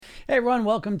Hey everyone,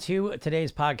 welcome to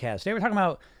today's podcast. Today we're talking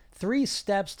about 3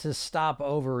 steps to stop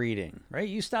overeating, right?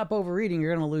 You stop overeating,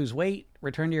 you're going to lose weight,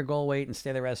 return to your goal weight, and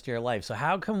stay the rest of your life. So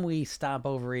how can we stop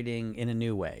overeating in a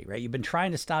new way, right? You've been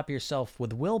trying to stop yourself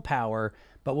with willpower,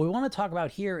 but what we want to talk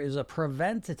about here is a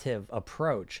preventative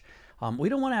approach. We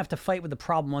don't want to have to fight with the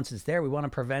problem once it's there. We want to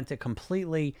prevent it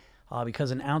completely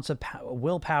because an ounce of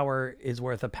willpower is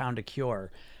worth a pound of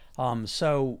cure. Wait,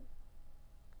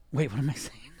 what am I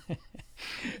saying?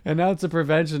 An ounce of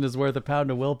prevention is worth a pound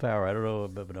of willpower. I don't know,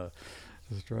 I'm having a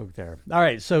stroke there. All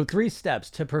right, so 3 steps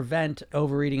to prevent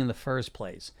overeating in the first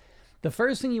place. The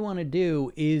first thing you want to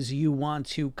do is you want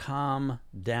to calm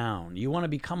down. You want to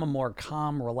become a more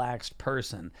calm, relaxed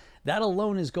person. That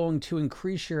alone is going to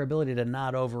increase your ability to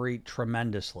not overeat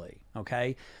tremendously,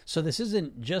 okay? So this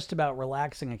isn't just about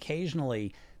relaxing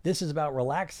occasionally. This is about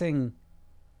relaxing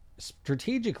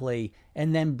strategically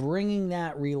and then bringing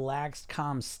that relaxed,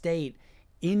 calm state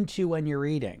into when you're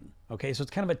eating. Okay, so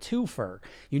it's kind of a twofer.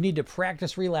 You need to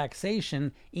practice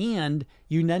relaxation and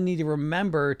you then need to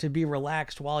remember to be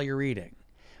relaxed while you're eating.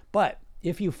 But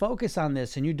if you focus on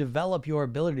this and you develop your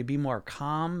ability to be more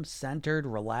calm, centered,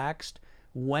 relaxed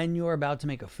when you're about to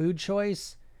make a food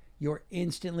choice, you're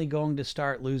instantly going to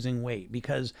start losing weight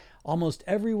because almost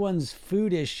everyone's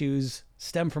food issues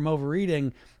stem from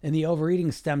overeating, and the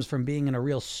overeating stems from being in a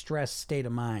real stressed state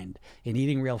of mind and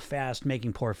eating real fast,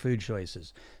 making poor food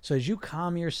choices. So as you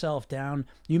calm yourself down,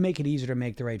 you make it easier to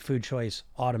make the right food choice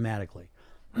automatically.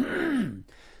 The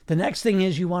next thing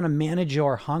is you want to manage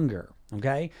your hunger,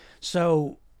 okay?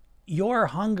 So your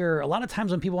hunger, a lot of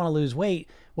times when people want to lose weight,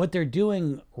 what they're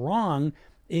doing wrong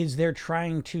is they're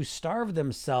trying to starve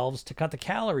themselves to cut the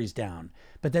calories down.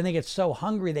 But then they get so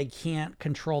hungry they can't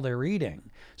control their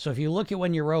eating. So if you look at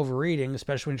when you're overeating,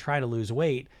 especially when you're trying to lose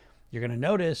weight, you're going to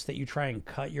notice that you try and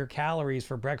cut your calories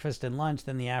for breakfast and lunch,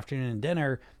 then the afternoon and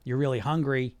dinner, you're really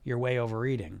hungry, you're way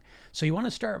overeating. So you want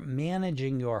to start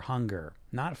managing your hunger,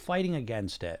 not fighting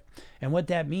against it. And what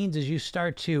that means is you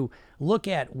start to look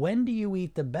at when do you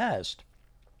eat the best?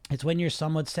 It's when you're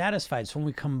somewhat satisfied. So when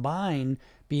we combine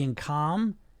being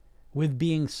calm with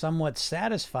being somewhat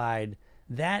satisfied,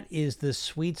 that is the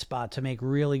sweet spot to make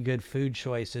really good food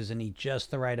choices and eat just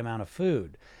the right amount of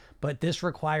food. But this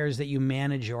requires that you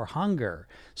manage your hunger.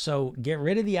 So get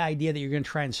rid of the idea that you're going to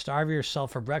try and starve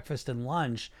yourself for breakfast and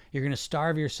lunch. You're going to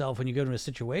starve yourself when you go to a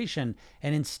situation,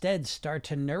 and instead start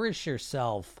to nourish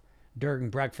yourself during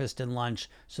breakfast and lunch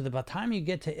so that by the time you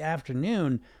get to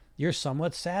afternoon, you're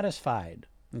somewhat satisfied.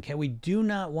 Okay, we do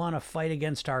not want to fight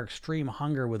against our extreme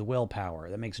hunger with willpower.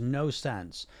 That makes no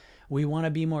sense. We want to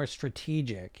be more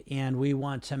strategic and we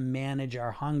want to manage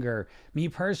our hunger. Me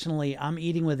personally, I'm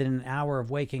eating within an hour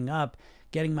of waking up,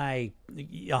 getting a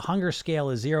hunger scale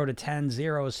is 0 to 10.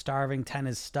 0 is starving, 10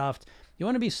 is stuffed. You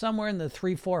want to be somewhere in the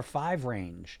 3, 4, 5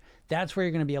 range. That's where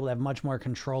you're going to be able to have much more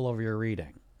control over your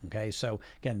eating. Okay, so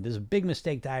again, this is a big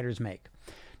mistake dieters make.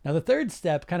 Now, the third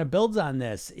step kind of builds on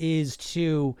this is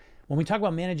to, when we talk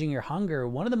about managing your hunger,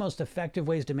 one of the most effective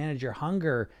ways to manage your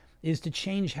hunger is to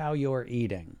change how you're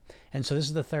eating. And so this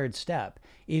is the third step,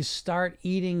 is start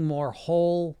eating more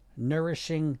whole,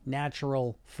 nourishing,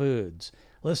 natural foods.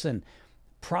 Listen,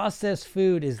 processed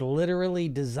food is literally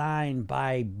designed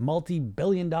by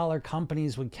multi-billion-dollar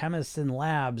companies with chemists and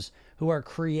labs who are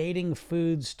creating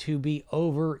foods to be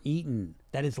overeaten.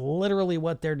 That is literally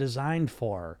what they're designed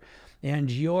for. And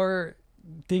you're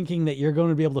thinking that you're going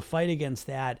to be able to fight against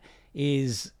that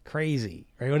is crazy,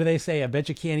 right? What do they say? I bet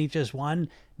you can't eat just one.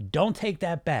 Don't take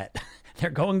that bet. They're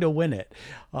going to win it.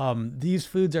 These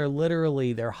foods are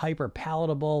literally, they're hyper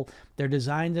palatable. They're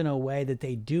designed in a way that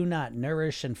they do not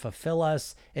nourish and fulfill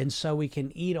us. And so we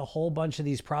can eat a whole bunch of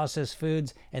these processed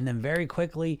foods and then very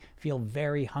quickly feel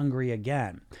very hungry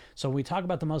again. So when we talk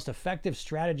about the most effective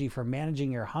strategy for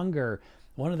managing your hunger,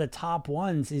 one of the top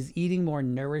ones is eating more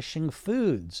nourishing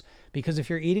foods. Because if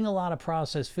you're eating a lot of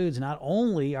processed foods, not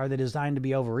only are they designed to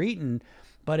be overeaten,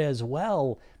 but as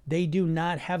well, they do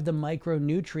not have the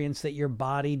micronutrients that your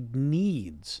body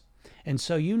needs. And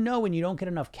so when you don't get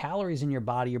enough calories in your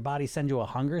body sends you a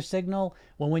hunger signal.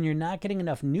 Well, when you're not getting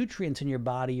enough nutrients in your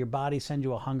body sends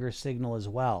you a hunger signal as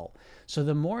well. So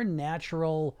the more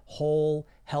natural, whole,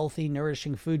 healthy,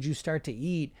 nourishing foods you start to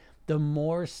eat, the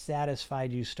more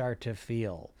satisfied you start to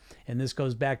feel. And this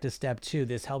goes back to step 2.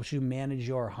 This helps you manage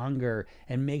your hunger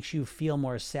and makes you feel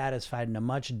more satisfied in a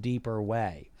much deeper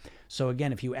way. So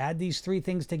again, if you add these three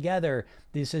things together,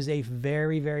 this is a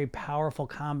very, very powerful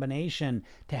combination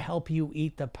to help you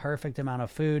eat the perfect amount of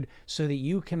food so that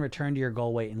you can return to your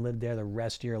goal weight and live there the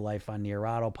rest of your life on near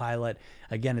autopilot.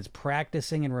 Again, it's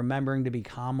practicing and remembering to be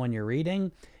calm when you're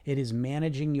eating. It is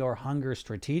managing your hunger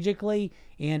strategically,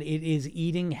 and it is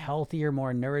eating healthier,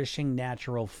 more nourishing,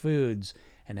 natural foods.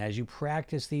 And as you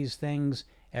practice these things,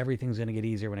 everything's going to get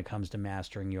easier when it comes to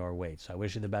mastering your weight. So I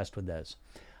wish you the best with this.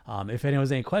 If anyone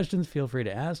has any questions, feel free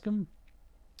to ask them.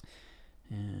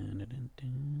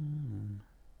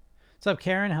 What's up,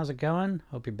 Karen? How's it going?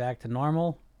 Hope you're back to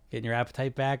normal. Getting your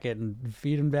appetite back and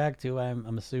feeding back too,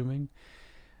 I'm assuming.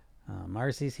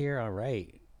 Marcy's here. All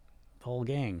right. The whole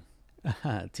gang.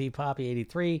 T Poppy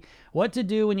 83. What to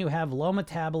do when you have low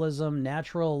metabolism,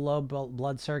 natural low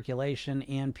blood circulation,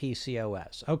 and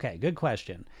PCOS? Okay, good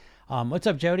question. What's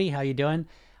up, Jody? How you doing?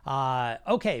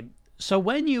 Okay, so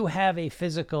when you have a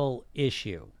physical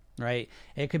issue, right?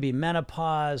 It could be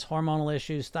menopause, hormonal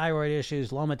issues, thyroid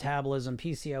issues, low metabolism,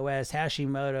 PCOS,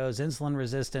 Hashimoto's, insulin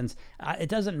resistance. It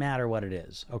doesn't matter what it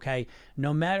is, okay?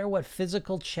 No matter what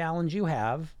physical challenge you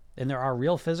have, and there are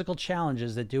real physical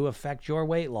challenges that do affect your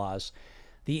weight loss,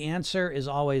 the answer is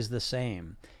always the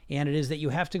same. And it is that you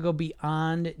have to go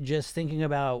beyond just thinking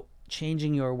about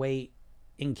changing your weight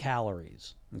in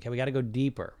calories. Okay, we got to go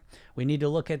deeper. We need to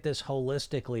look at this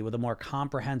holistically with a more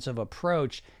comprehensive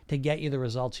approach to get you the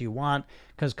results you want,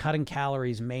 because cutting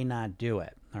calories may not do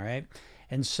it. All right.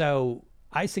 And so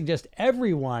I suggest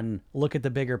everyone look at the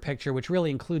bigger picture, which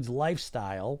really includes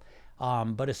lifestyle.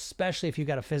 But especially if you've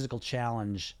got a physical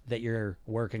challenge that you're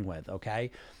working with,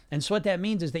 okay? And so what that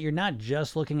means is that you're not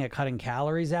just looking at cutting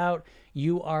calories out,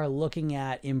 you are looking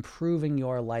at improving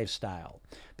your lifestyle.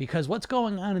 Because what's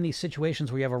going on in these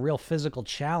situations where you have a real physical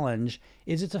challenge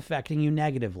is it's affecting you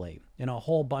negatively in a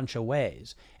whole bunch of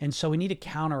ways. And so we need to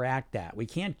counteract that. We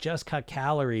can't just cut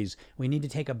calories, we need to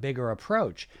take a bigger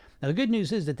approach. Now, the good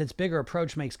news is that this bigger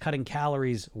approach makes cutting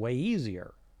calories way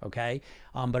easier. Okay.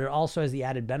 But it also has the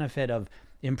added benefit of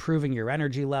improving your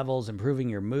energy levels, improving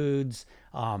your moods,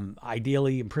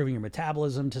 ideally improving your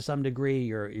metabolism to some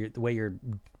degree, the way you're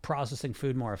processing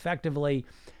food more effectively,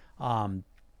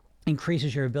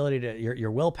 increases your ability to,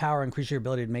 your willpower, increases your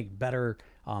ability to make better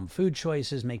food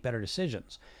choices, make better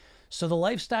decisions. So the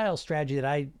lifestyle strategy that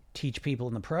I teach people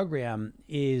in the program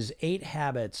is 8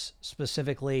 habits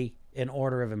specifically in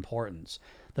order of importance.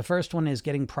 The first one is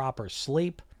getting proper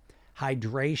sleep,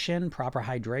 hydration, proper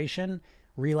hydration,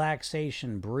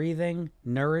 relaxation, breathing,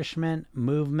 nourishment,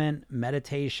 movement,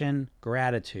 meditation,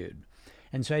 gratitude.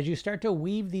 And so as you start to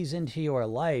weave these into your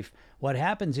life, what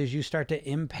happens is you start to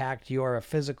impact your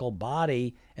physical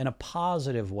body in a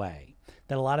positive way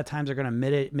that a lot of times are going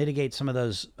to mitigate some of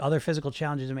those other physical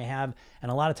challenges you may have,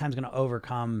 and a lot of times going to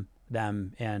overcome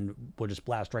them and will just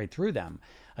blast right through them.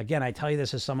 Again, I tell you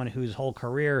this as someone whose whole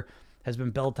career has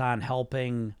been built on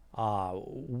helping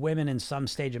women in some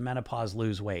stage of menopause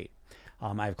lose weight.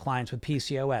 I have clients with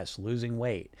PCOS losing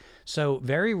weight. So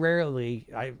very rarely,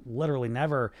 I literally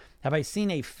never, have I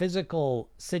seen a physical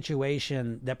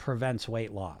situation that prevents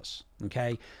weight loss.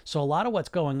 Okay. So a lot of what's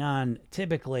going on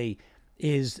typically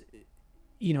is,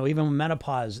 even with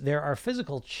menopause, there are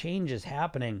physical changes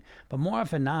happening, but more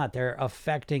often not, they're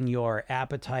affecting your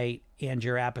appetite and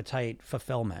your appetite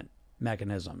fulfillment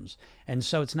mechanisms. And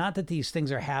so it's not that these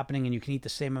things are happening and you can eat the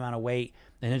same amount of weight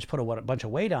and then just put a bunch of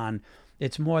weight on.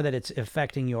 It's more that it's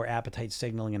affecting your appetite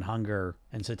signaling and hunger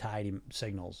and satiety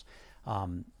signals,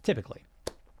 typically.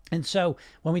 And so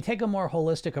when we take a more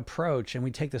holistic approach and we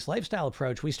take this lifestyle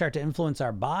approach, we start to influence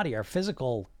our body, our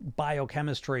physical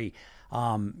biochemistry,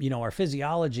 our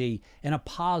physiology in a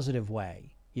positive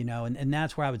way, and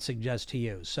that's where I would suggest to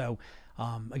you. So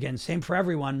again, same for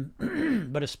everyone,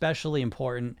 but especially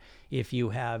important if you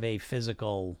have a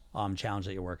physical challenge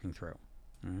that you're working through.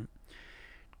 All right.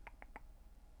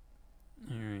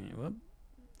 All right. Whoop.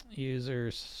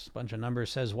 Users, bunch of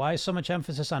numbers, says, why so much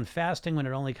emphasis on fasting when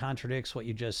it only contradicts what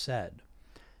you just said?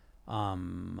 I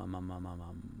don't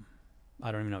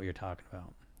even know what you're talking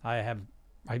about. Have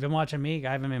you been watching me?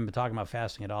 I haven't even been talking about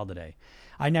fasting at all today.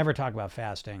 I never talk about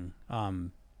fasting.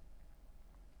 So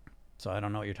I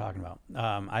don't know what you're talking about.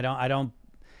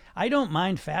 I don't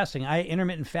mind fasting. I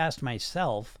intermittent fast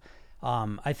myself.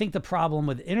 I think the problem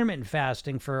with intermittent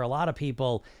fasting for a lot of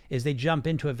people is they jump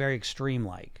into it very extreme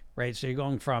right? So you're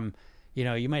going from,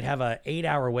 you might have a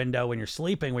 8-hour window when you're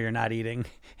sleeping where you're not eating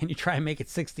and you try and make it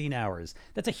 16 hours.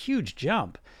 That's a huge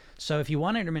jump. So if you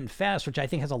want to intermittent fast, which I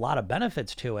think has a lot of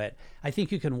benefits to it, I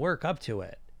think you can work up to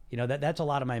it. That's a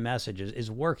lot of my message is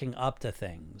working up to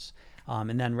things.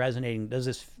 And then resonating, does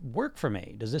this work for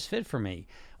me? Does this fit for me?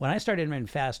 When I started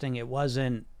intermittent fasting, it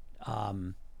wasn't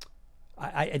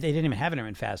they didn't even have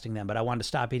intermittent fasting then, but I wanted to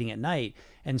stop eating at night.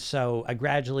 And so I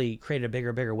gradually created a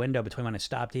bigger window between when I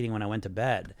stopped eating and when I went to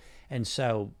bed. And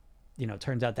so, it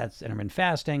turns out that's intermittent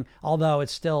fasting, although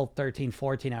it's still 13,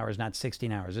 14 hours, not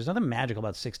 16 hours. There's nothing magical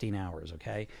about 16 hours,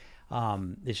 okay?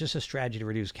 It's just a strategy to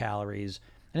reduce calories,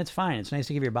 and it's fine. It's nice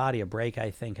to give your body a break, I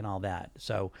think, and all that.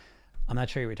 So I'm not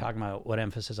sure you were talking about what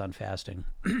emphasis on fasting.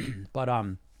 But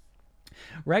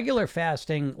regular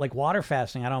fasting, like water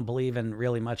fasting, I don't believe in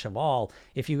really much of all.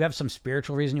 If you have some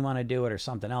spiritual reason you want to do it or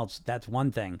something else, that's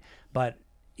one thing. But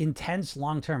intense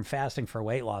long-term fasting for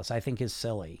weight loss, I think, is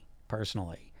silly,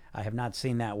 personally. I have not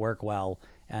seen that work well,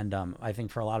 and I think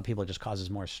for a lot of people it just causes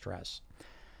more stress.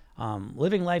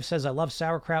 Living Life says, I love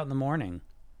sauerkraut in the morning.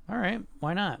 All right,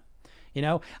 why not?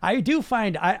 I do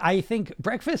find, I think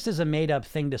breakfast is a made-up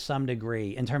thing to some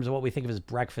degree in terms of what we think of as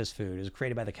breakfast food. It was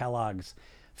created by the Kellogg's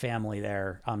family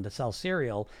there to sell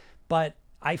cereal. But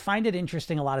I find it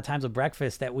interesting a lot of times with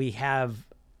breakfast that we have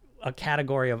a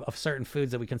category of certain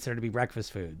foods that we consider to be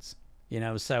breakfast foods.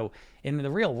 So in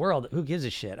the real world, who gives a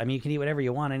shit? I mean, you can eat whatever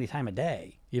you want any time of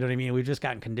day. You know what I mean? We've just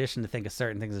gotten conditioned to think of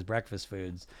certain things as breakfast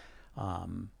foods.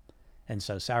 And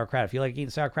so sauerkraut, if you like eating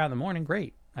sauerkraut in the morning,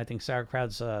 great. I think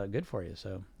sauerkraut's good for you.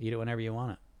 So eat it whenever you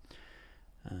want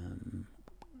it.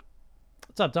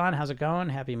 What's up, Don? How's it going?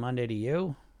 Happy Monday to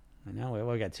you. I know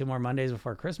we got 2 more Mondays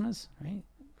before Christmas, right?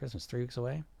 Christmas 3 weeks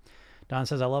away. Don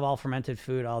says, I love all fermented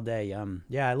food all day.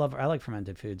 Yeah, I like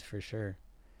fermented foods for sure.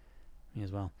 Me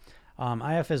as well.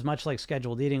 IF is much like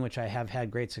scheduled eating, which I have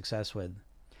had great success with.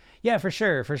 Yeah, for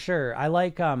sure. I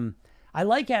like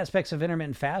aspects of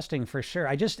intermittent fasting for sure.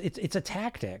 It's a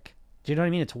tactic. Do you know what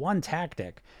I mean? It's one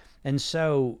tactic. And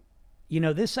so,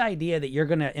 this idea that you're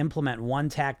going to implement one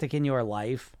tactic in your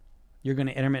life, you're going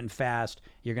to intermittent fast,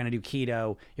 you're going to do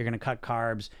keto, you're going to cut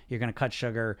carbs, you're going to cut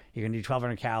sugar, you're going to do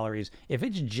 1,200 calories. If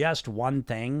it's just one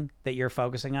thing that you're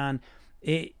focusing on,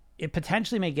 it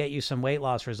potentially may get you some weight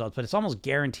loss results, but it's almost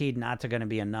guaranteed not to going to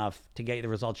be enough to get you the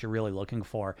results you're really looking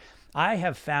for. I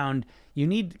have found you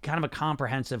need kind of a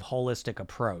comprehensive, holistic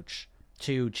approach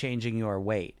to changing your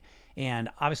weight. And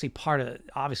obviously part of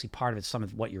it's some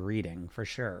of what you're eating, for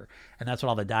sure. And that's what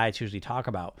all the diets usually talk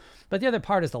about. But the other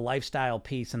part is the lifestyle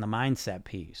piece and the mindset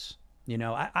piece.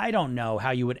 I don't know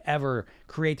how you would ever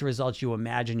create the results you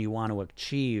imagine you want to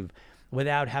achieve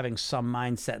without having some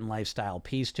mindset and lifestyle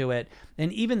piece to it.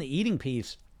 And even the eating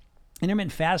piece,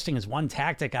 intermittent fasting is one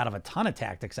tactic out of a ton of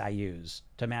tactics I use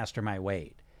to master my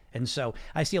weight. And so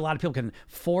I see a lot of people can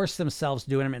force themselves to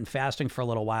do intermittent fasting for a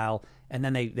little while, and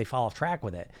then they fall off track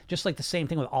with it. Just like the same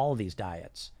thing with all of these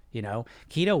diets.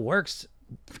 Keto works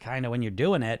kind of when you're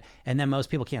doing it, and then most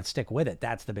people can't stick with it.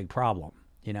 That's the big problem.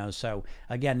 So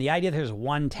again, the idea that there's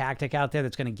one tactic out there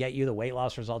that's going to get you the weight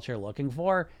loss results you're looking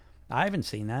for, I haven't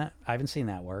seen that. I haven't seen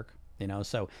that work,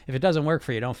 so if it doesn't work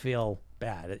for you, don't feel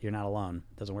bad. You're not alone.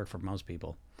 It doesn't work for most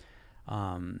people.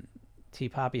 T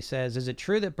Poppy says, is it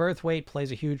true that birth weight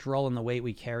plays a huge role in the weight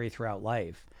we carry throughout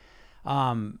life?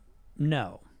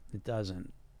 No, it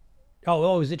doesn't.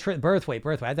 Oh, is it true? Birth weight.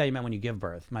 I thought you meant when you give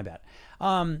birth. My bad.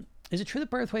 Is it true that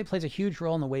birth weight plays a huge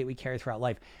role in the weight we carry throughout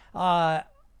life?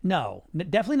 No,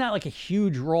 definitely not like a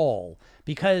huge role,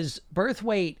 because birth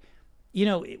weight,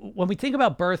 when we think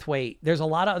about birth weight, there's a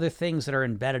lot of other things that are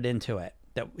embedded into it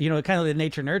that, kind of the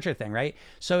nature nurture thing, right?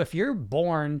 So if you're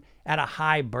born at a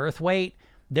high birth weight,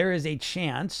 there is a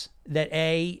chance that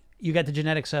you get the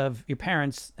genetics of your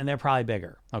parents and they're probably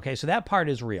bigger. Okay. So that part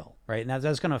is real, right? And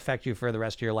that's going to affect you for the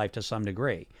rest of your life to some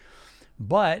degree.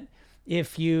 But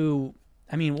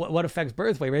what affects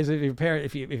birth weight? Right?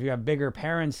 If you have bigger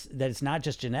parents, that it's not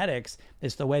just genetics,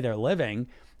 it's the way they're living.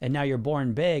 And now you're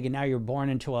born big, and now you're born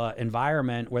into an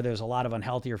environment where there's a lot of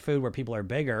unhealthier food, where people are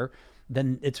bigger,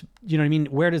 then it's,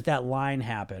 where does that line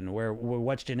happen? Where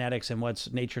what's genetics and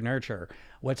what's nature nurture?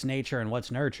 What's nature and what's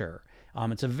nurture?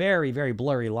 It's a very, very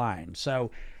blurry line.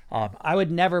 So I would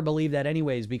never believe that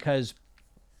anyways, because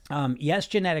yes,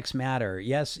 genetics matter.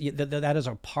 Yes, that is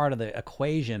a part of the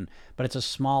equation, but it's a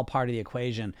small part of the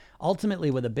equation.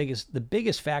 Ultimately, the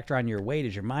biggest factor on your weight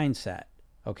is your mindset.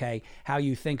 Okay, how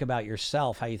you think about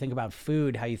yourself, how you think about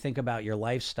food, how you think about your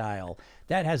lifestyle,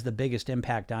 that has the biggest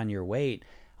impact on your weight,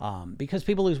 because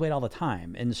people lose weight all the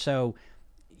time. And so,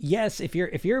 yes, if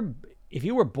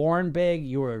you were born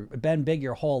big, been big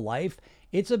your whole life,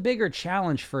 it's a bigger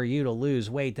challenge for you to lose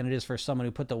weight than it is for someone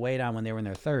who put the weight on when they were in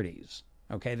their 30s.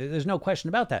 Okay, there's no question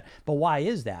about that. But why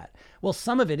is that? Well,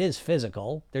 some of it is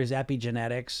physical. There's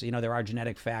epigenetics. There are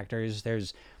genetic factors.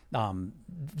 There's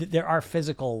There are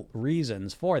physical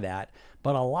reasons for that,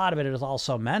 but a lot of it is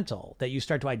also mental, that you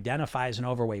start to identify as an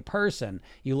overweight person.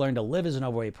 You learn to live as an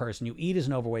overweight person. You eat as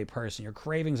an overweight person. Your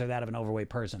cravings are that of an overweight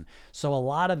person. So a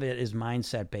lot of it is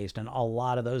mindset based, and a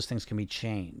lot of those things can be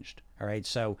changed. All right.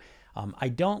 So I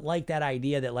don't like that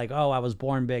idea that like, oh, I was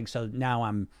born big, so now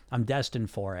I'm destined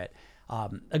for it.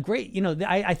 A great,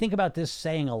 I think about this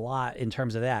saying a lot in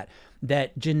terms of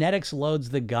that genetics loads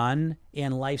the gun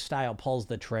and lifestyle pulls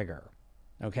the trigger.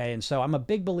 Okay. And so I'm a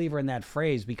big believer in that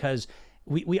phrase, because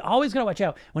we always got to watch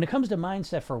out when it comes to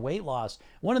mindset for weight loss.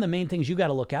 One of the main things you got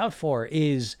to look out for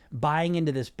is buying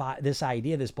into this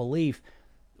idea, this belief.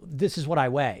 This is what I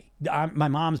weigh. My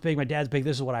mom's big, my dad's big.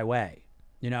 This is what I weigh.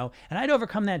 And I'd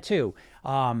overcome that too.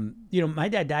 My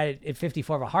dad died at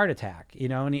 54 of a heart attack,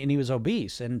 and he was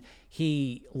obese, and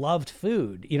he loved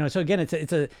food, so again,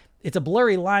 it's a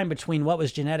blurry line between what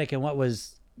was genetic and what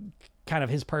was kind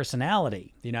of his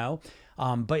personality,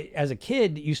 but as a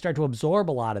kid, you start to absorb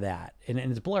a lot of that, and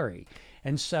it's blurry.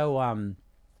 And so,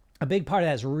 a big part of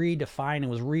that is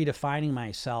redefining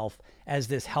myself as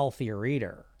this healthier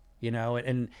eater,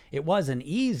 and it wasn't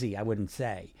easy, I wouldn't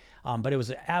say. But it was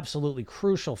an absolutely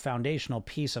crucial foundational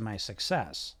piece of my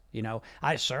success.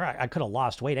 I could have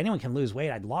lost weight. Anyone can lose weight.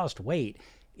 I'd lost weight.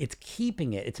 It's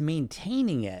keeping it, it's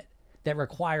maintaining it that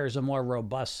requires a more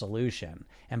robust solution.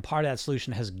 And part of that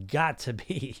solution has got to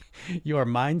be your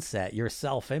mindset, your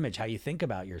self-image, how you think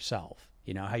about yourself,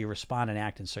 how you respond and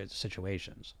act in certain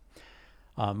situations.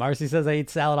 Marcy says, I eat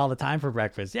salad all the time for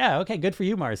breakfast. Yeah. Okay. Good for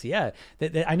you, Marcy. Yeah.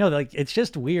 I know, like, it's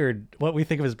just weird what we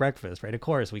think of as breakfast, right? Of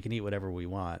course, we can eat whatever we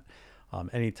want,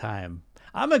 anytime.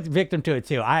 I'm a victim to it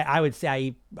too. I would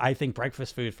say I think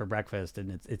breakfast food for breakfast,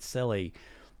 and it's silly.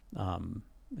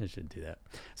 I shouldn't do that.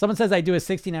 Someone says I do a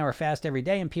 16-hour fast every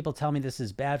day, and people tell me this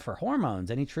is bad for hormones.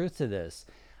 Any truth to this?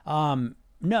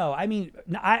 No, I mean,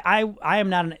 I am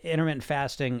not an intermittent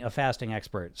fasting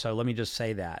expert. So let me just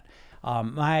say that.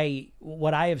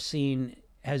 What I have seen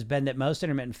has been that most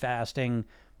intermittent fasting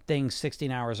things, 16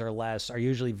 hours or less, are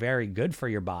usually very good for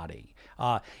your body.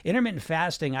 Intermittent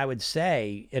fasting, I would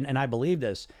say, and I believe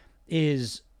this,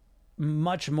 is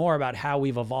much more about how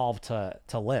we've evolved to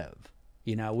live.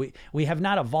 We have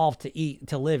not evolved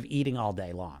to live eating all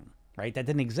day long, right? That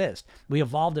didn't exist. We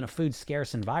evolved in a food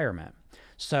scarce environment.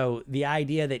 So the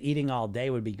idea that eating all day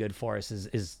would be good for us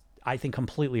is I think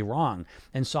completely wrong.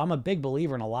 And so I'm a big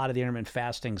believer in a lot of the intermittent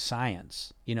fasting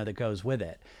science, that goes with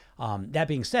it. That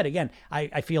being said, again,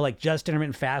 I feel like just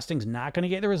intermittent fasting is not going to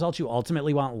get the results you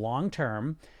ultimately want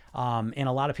long-term. And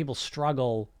a lot of people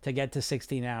struggle to get to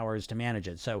 16 hours to manage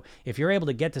it. So if you're able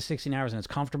to get to 16 hours and it's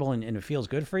comfortable and it feels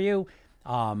good for you,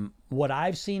 what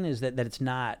I've seen is that it's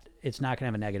not going to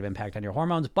have a negative impact on your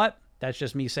hormones, but that's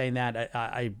just me saying that.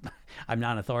 I'm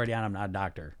not an authority on it. I'm not a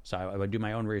doctor. So I would do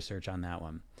my own research on that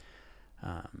one.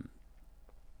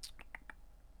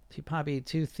 Poppy,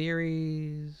 two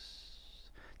theories.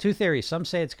 Some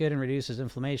say it's good and reduces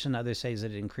inflammation. Others say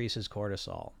that it increases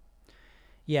cortisol.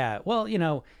 Yeah. Well,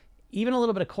 even a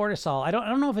little bit of cortisol, I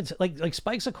don't know if it's like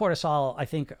spikes of cortisol, I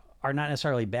think, are not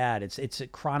necessarily bad. It's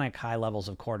chronic high levels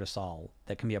of cortisol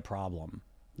that can be a problem.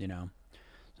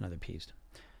 It's another piece.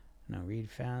 No, read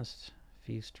fast,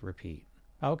 feast, repeat.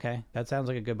 Okay. That sounds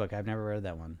like a good book. I've never read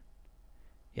that one.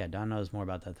 Yeah, Don knows more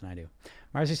about that than I do.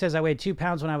 Marcy says, I weighed 2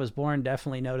 pounds when I was born.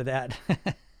 Definitely no to that.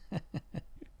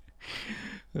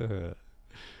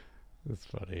 That's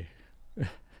funny.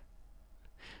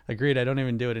 Agreed. I don't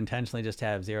even do it intentionally, just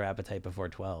have zero appetite before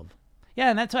 12. Yeah,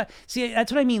 and that's what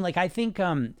I mean. Like, I think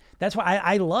that's why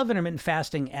I love intermittent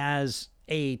fasting as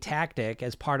a tactic,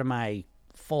 as part of my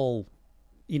full,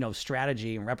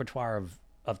 strategy and repertoire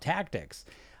of tactics.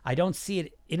 I don't see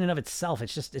it in and of itself.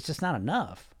 It's just not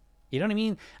enough. You know what I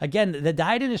mean? Again, the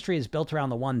diet industry is built around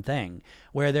the one thing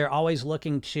where they're always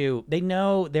they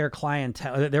know their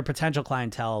clientele, their potential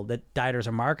clientele that dieters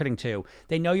are marketing to.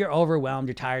 They know you're overwhelmed,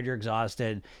 you're tired, you're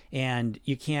exhausted, and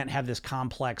you can't have this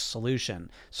complex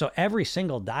solution. So every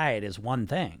single diet is one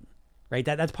thing, right?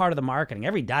 That's part of the marketing.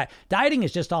 Every dieting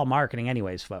is just all marketing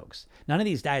anyways, folks. None of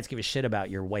these diets give a shit about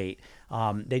your weight.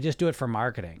 They just do it for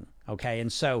marketing. Okay.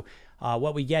 And so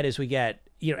what we get,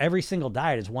 every single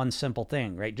diet is one simple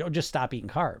thing, right? Just stop eating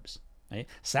carbs, right?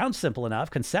 Sounds simple enough.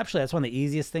 Conceptually, that's one of the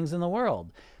easiest things in the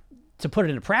world. To put it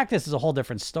into practice is a whole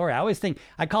different story. I always think,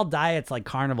 I call diets like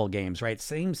carnival games, right?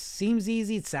 Seems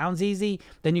easy, it sounds easy,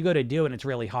 then you go to do it and it's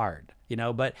really hard,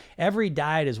 but every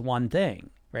diet is one thing,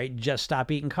 right? Just stop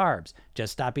eating carbs.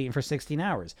 Just stop eating for 16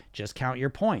 hours. Just count your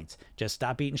points. Just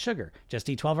stop eating sugar. Just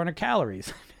eat 1,200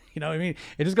 calories. You know what I mean?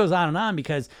 It just goes on,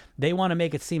 because they want to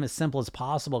make it seem as simple as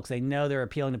possible, because they know they're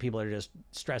appealing to people that are just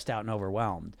stressed out and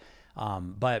overwhelmed.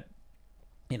 But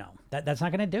that's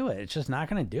not going to do it. It's just not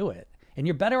going to do it. And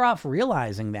you're better off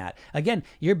realizing that. Again,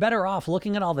 you're better off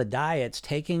looking at all the diets,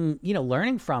 taking,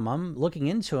 learning from them, looking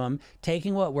into them,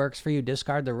 taking what works for you,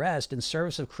 discard the rest in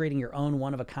service of creating your own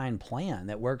one-of-a-kind plan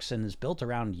that works and is built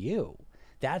around you.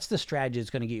 That's the strategy that's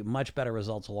going to get you much better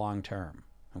results long term,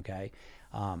 okay?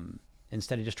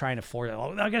 Instead of just trying to force,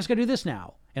 I guess I got to do this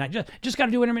now. And I just got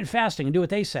to do intermittent fasting and do what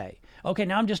they say. Okay,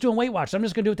 now I'm just doing Weight Watchers. So I'm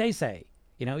just going to do what they say.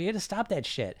 You got to stop that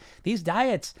shit. These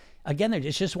diets, again,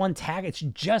 it's just one tag. It's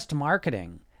just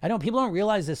marketing. People don't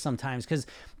realize this sometimes because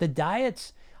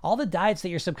all the diets that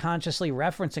you're subconsciously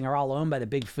referencing are all owned by the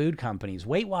big food companies.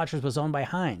 Weight Watchers was owned by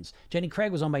Heinz. Jenny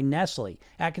Craig was owned by Nestle.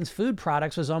 Atkins Food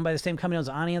Products was owned by the same company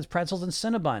that owns Auntie Pretzels and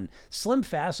Cinnabon. Slim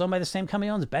Fast owned by the same company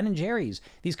that owns Ben & Jerry's.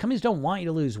 These companies don't want you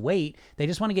to lose weight. They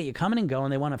just want to get you coming and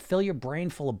going. They want to fill your brain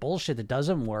full of bullshit that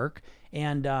doesn't work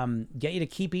and get you to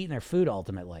keep eating their food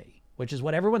ultimately, which is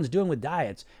what everyone's doing with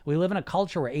diets. We live in a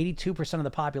culture where 82% of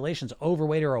the population is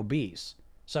overweight or obese.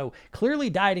 So clearly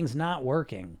dieting's not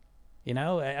working.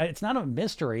 It's not a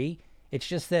mystery. It's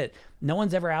just that no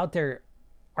one's ever out there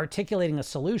articulating a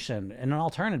solution and an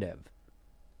alternative.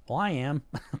 Well, I am,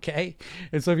 okay?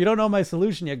 And so if you don't know my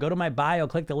solution yet, go to my bio,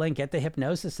 click the link, get the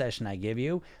hypnosis session I give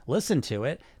you, listen to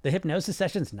it. The hypnosis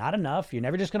session's not enough. You're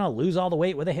never just going to lose all the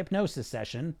weight with a hypnosis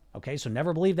session, okay? So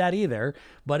never believe that either,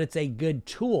 but it's a good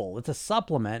tool. It's a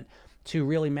supplement to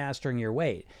really mastering your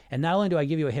weight. And not only do I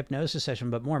give you a hypnosis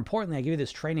session, but more importantly, I give you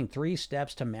this training, 3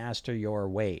 steps to master your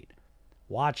weight.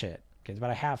 Watch it. Okay, it's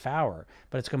about a half hour,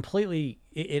 but it's completely,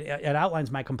 it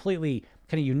outlines my completely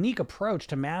kind of unique approach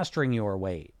to mastering your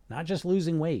weight, not just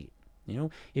losing weight.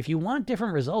 If you want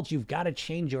different results, you've got to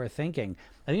change your thinking.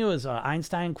 I think it was an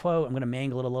Einstein quote. I'm going to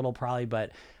mangle it a little probably,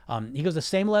 but he goes, the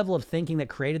same level of thinking that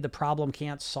created the problem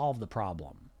can't solve the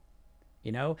problem.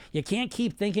 You can't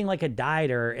keep thinking like a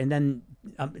dieter and then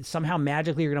somehow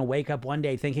magically you're going to wake up one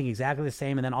day thinking exactly the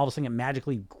same and then all of a sudden get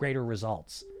magically greater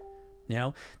results.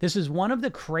 This is one of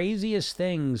the craziest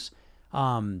things.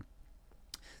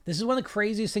 This is one of the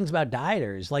craziest things about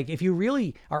dieters. Like, if you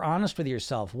really are honest with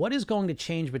yourself, what is going to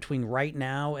change between right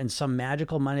now and some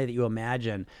magical Monday that you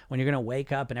imagine when you're going to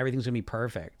wake up and everything's going to be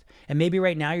perfect? And maybe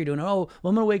right now you're doing, I'm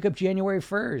going to wake up January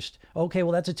 1st. Okay,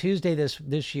 well, that's a Tuesday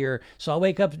this year. So I'll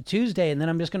wake up Tuesday and then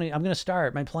I'm going to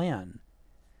start my plan.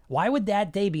 Why would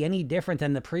that day be any different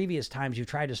than the previous times you've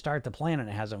tried to start the plan and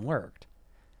it hasn't worked?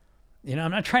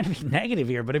 I'm not trying to be negative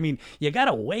here, but I mean, you got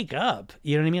to wake up.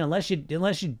 You know what I mean? Unless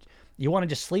you want to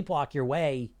just sleepwalk your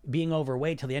way being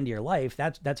overweight till the end of your life,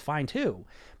 that's fine too.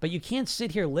 But you can't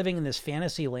sit here living in this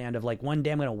fantasy land of like, one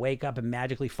day I'm going to wake up and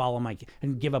magically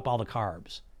and give up all the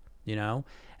carbs,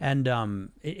 And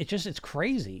it's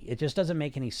crazy. It just doesn't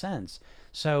make any sense.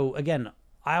 So again,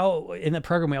 in the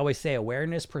program, we always say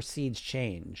awareness precedes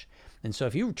change. And so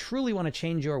if you truly want to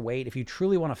change your weight, if you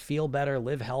truly want to feel better,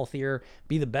 live healthier,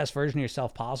 be the best version of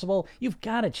yourself possible, you've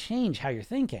got to change how you're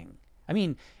thinking. I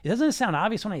mean, it doesn't sound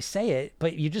obvious when I say it,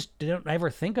 but you just don't ever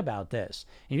think about this.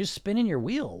 And you're just spinning your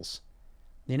wheels,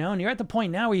 and you're at the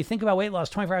point now where you think about weight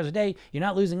loss 24 hours a day, you're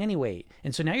not losing any weight.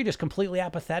 And so now you're just completely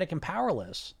apathetic and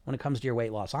powerless when it comes to your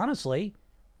weight loss. Honestly,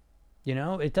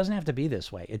 it doesn't have to be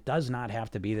this way. It does not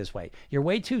have to be this way. You're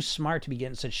way too smart to be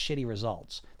getting such shitty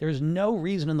results. There's no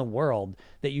reason in the world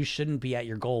that you shouldn't be at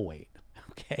your goal weight.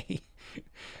 Okay.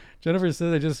 Jennifer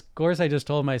says, of course I just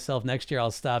told myself next year I'll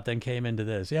stop, then came into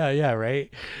this. Yeah,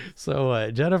 right.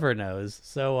 So Jennifer knows.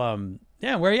 So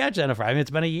where are you at, Jennifer? I mean, it's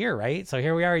been a year, right? So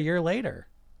here we are a year later.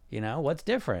 What's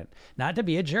different? Not to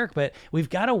be a jerk, but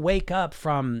we've got to wake up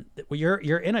from, you're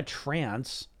in a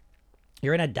trance.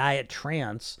 You're in a diet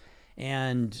trance.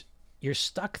 And you're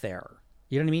stuck there.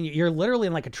 You know what I mean? You're literally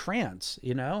in like a trance,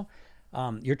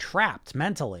 You're trapped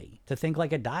mentally to think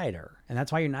like a dieter. And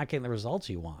that's why you're not getting the results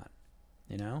you want,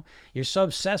 You're so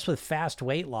obsessed with fast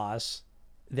weight loss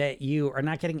that you are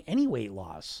not getting any weight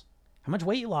loss. How much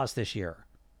weight you lost this year?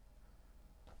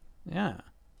 Yeah.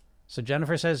 So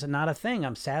Jennifer says, not a thing.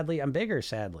 I'm bigger,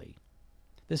 sadly.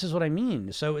 This is what I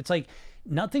mean. So it's like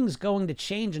nothing's going to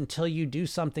change until you do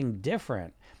something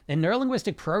different. In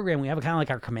neurolinguistic programming, we have kind of like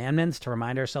our commandments to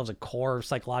remind ourselves of core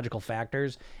psychological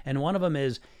factors. And one of them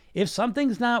is, if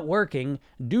something's not working,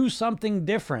 do something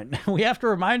different. We have to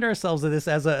remind ourselves of this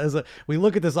we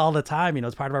look at this all the time,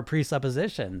 it's part of our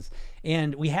presuppositions.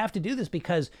 And we have to do this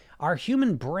because our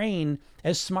human brain,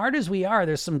 as smart as we are,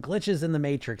 there's some glitches in the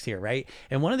matrix here, right?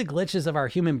 And one of the glitches of our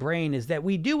human brain is that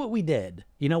we do what we did.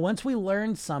 Once we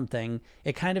learn something,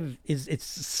 it kind of it's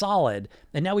solid.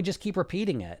 And now we just keep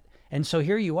repeating it. And so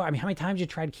here you are. I mean, how many times you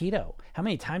tried keto? How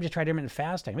many times you tried intermittent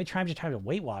fasting? How many times you tried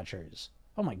Weight Watchers?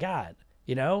 Oh my God.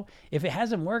 You know, if it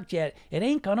hasn't worked yet, it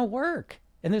ain't gonna work.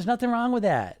 And there's nothing wrong with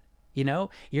that. You know,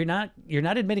 you're not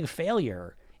admitting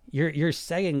failure. You're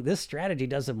saying this strategy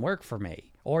doesn't work for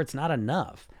me, or it's not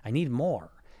enough. I need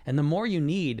more. And the more you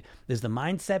need is the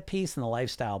mindset piece and the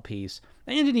lifestyle piece.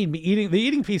 And you need the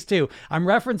eating piece too. I'm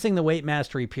referencing the weight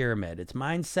mastery pyramid. It's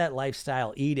mindset,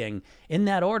 lifestyle, eating in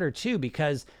that order too,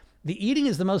 because the eating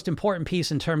is the most important piece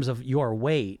in terms of your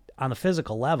weight on the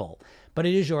physical level. But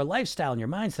it is your lifestyle and your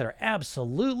mindset that are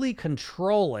absolutely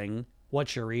controlling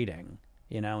what you're eating.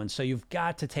 You know, and so you've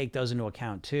got to take those into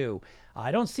account too.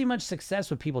 I don't see much success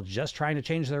with people just trying to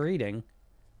change their eating.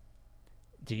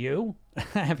 Do you?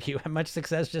 Have you had much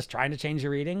success just trying to change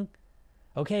your eating?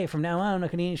 Okay, from now on, I'm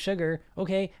not going to eat any sugar.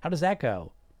 Okay, how does that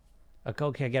go?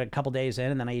 Okay, I get a couple days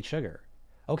in and then I eat sugar.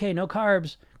 Okay, no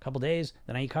carbs. A couple days,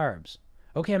 then I eat carbs.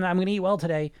 Okay, I'm going to eat well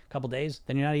today. A couple days,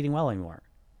 then you're not eating well anymore.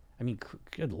 I mean,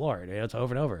 good Lord, it's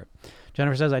over and over.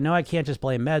 Jennifer says, I know I can't just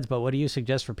blame meds, but what do you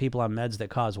suggest for people on meds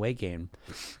that cause weight gain?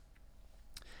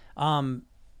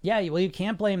 Yeah, well, you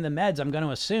can't blame the meds, I'm going to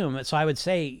assume. So I would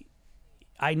say,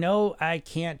 I know I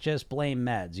can't just blame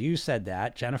meds. You said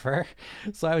that, Jennifer.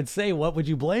 So I would say, what would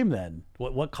you blame then?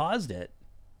 What caused it?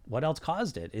 What else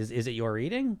caused it? Is it your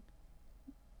eating?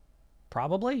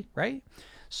 Probably, right?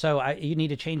 So you need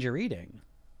to change your eating,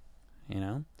 you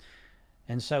know?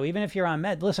 And so even if you're on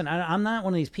med, listen, I'm not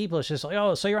one of these people. It's just like,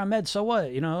 oh, so you're on med, so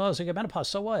what? You know, oh, so you got menopause,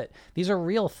 so what? These are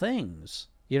real things.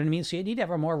 You know what I mean? So you need to have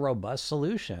a more robust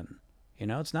solution. You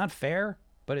know, it's not fair,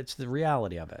 but it's the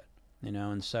reality of it, you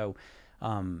know? And so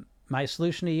my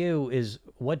solution to you is,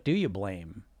 what do you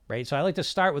blame, right? So I like to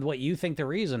start with what you think the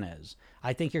reason is.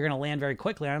 I think you're going to land very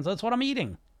quickly on, that's what I'm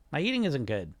eating. My eating isn't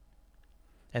good.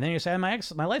 And then you say, my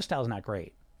lifestyle's not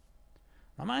great.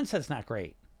 My mindset's not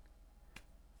great.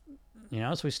 You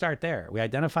know, so we start there. We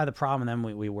identify the problem, and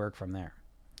then we work from there.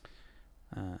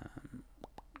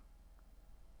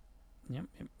 Yep.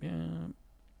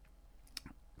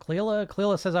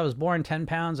 Cleela says, I was born 10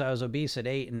 pounds. I was obese at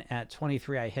 8, and at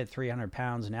 23, I hit 300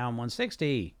 pounds. Now I'm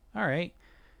 160. All right.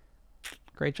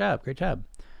 Great job.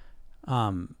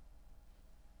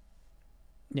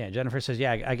 Yeah, Jennifer says,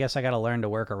 yeah, I guess I got to learn to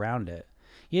work around it.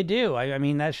 You do. I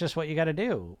mean, that's just what you got to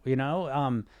do, you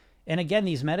know? And again,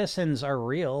 these medicines are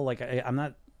real. Like, I'm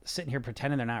not sitting here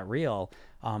pretending they're not real,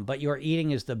 but your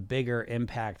eating is the bigger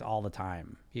impact all the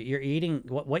time. You're eating,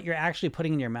 what you're actually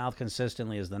putting in your mouth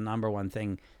consistently is the number one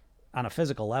thing on a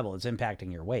physical level. It's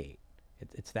impacting your weight.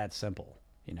 It's that simple,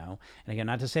 you know? And again,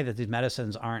 not to say that these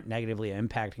medicines aren't negatively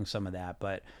impacting some of that,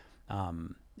 but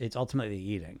it's ultimately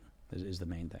the eating is the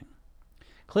main thing.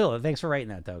 Cleela, thanks for writing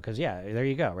that, though, because, yeah, there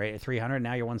you go, right? At 300,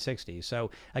 now you're 160.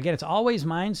 So, again, it's always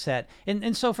mindset.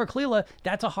 And so for Cleela,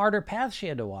 that's a harder path they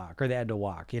had to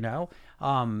walk, you know?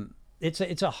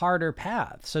 It's a harder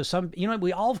path. So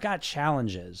we all have got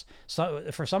challenges. So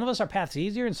for some of us, our path's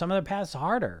easier, and some of the path's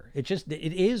harder. It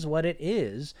is what it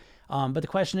is. But the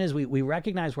question is, we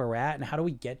recognize where we're at, and how do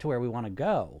we get to where we want to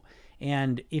go?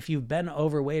 And if you've been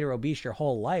overweight or obese your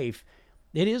whole life,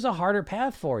 it is a harder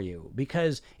path for you,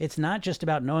 because it's not just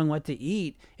about knowing what to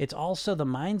eat. It's also the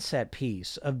mindset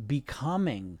piece of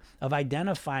becoming, of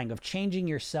identifying, of changing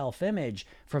your self-image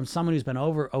from someone who's been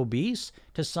obese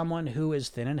to someone who is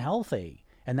thin and healthy.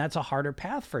 And that's a harder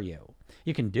path for you.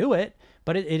 You can do it,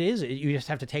 but you just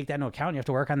have to take that into account. You have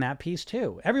to work on that piece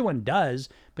too. Everyone does,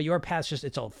 but your path's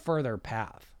it's a further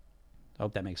path. I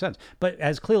hope that makes sense. But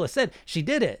as Cleela said, she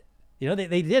did it. You know,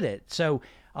 they did it. So,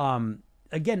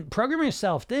 again, programming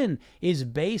yourself thin is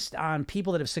based on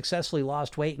people that have successfully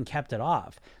lost weight and kept it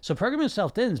off. So programming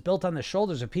yourself thin is built on the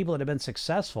shoulders of people that have been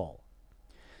successful.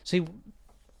 See,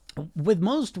 with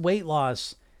most weight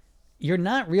loss, you're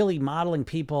not really modeling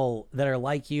people that are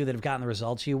like you, that have gotten the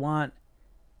results you want.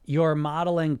 You're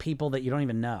modeling people that you don't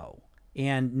even know.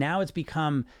 And now it's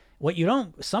become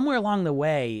somewhere along the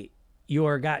way,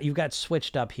 you've got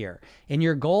switched up here. And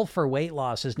your goal for weight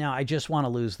loss is now, I just want to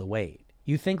lose the weight.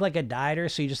 You think like a dieter,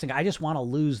 so you just think, I just want to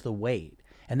lose the weight.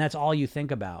 And that's all you think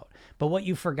about. But what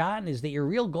you've forgotten is that your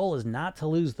real goal is not to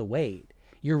lose the weight.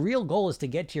 Your real goal is to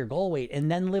get to your goal weight and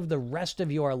then live the rest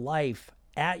of your life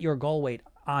at your goal weight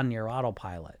on your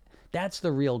autopilot. That's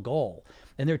the real goal.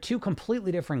 And they're two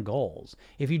completely different goals.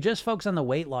 If you just focus on the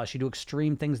weight loss, you do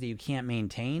extreme things that you can't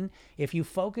maintain. If you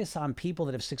focus on people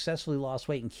that have successfully lost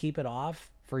weight and keep it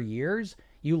off for years,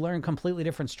 you learn completely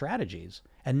different strategies.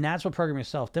 And that's what Program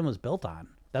Yourself Thin was built on.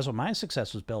 That's what my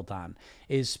success was built on,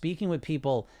 is speaking with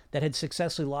people that had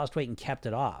successfully lost weight and kept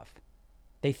it off.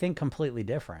 They think completely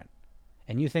different.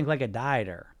 And you think like a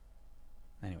dieter.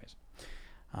 Anyways,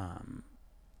 I'll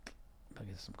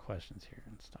get some questions here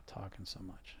and stop talking so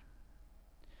much.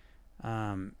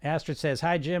 Astrid says,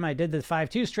 hi, Jim. I did the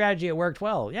 5-2 strategy. It worked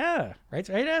well. Yeah. Right,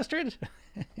 Astrid?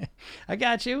 I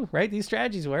got you. Right? These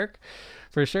strategies work.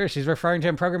 For sure. She's referring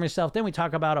to Program Yourself. Then we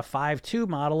talk about a 5-2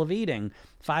 model of eating.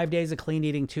 5 days of clean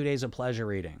eating, 2 days of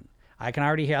pleasure eating. I can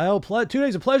already hear, 2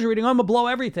 days of pleasure eating. I'm going to blow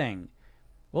everything.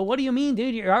 Well, what do you mean,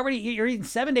 dude? You're eating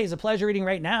 7 days of pleasure eating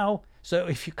right now. So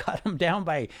if you cut them down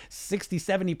by 60,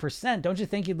 70%, don't you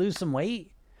think you'd lose some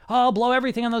weight? Oh, I'll blow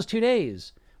everything on those 2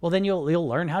 days. Well, then you'll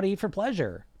learn how to eat for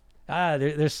pleasure.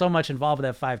 There's so much involved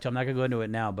with that 5-2. I'm not going to go into it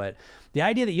now, but the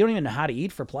idea that you don't even know how to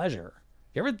eat for pleasure.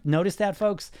 You ever notice that,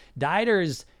 folks?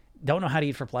 Dieters don't know how to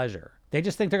eat for pleasure. They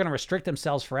just think they're going to restrict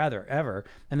themselves forever, ever.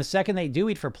 And the second they do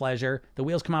eat for pleasure, the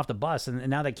wheels come off the bus, and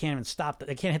now they can't even stop.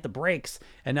 They can't hit the brakes,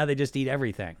 and now they just eat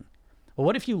everything. Well,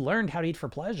 what if you learned how to eat for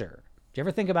pleasure? Do you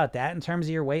ever think about that in terms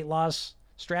of your weight loss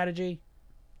strategy?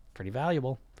 Pretty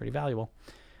valuable. Pretty valuable.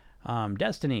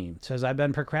 Destiny says, I've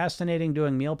been procrastinating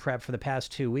doing meal prep for the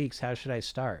past 2 weeks. How should I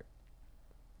start?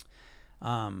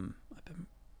 That's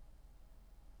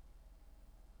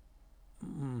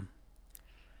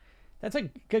a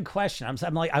good question.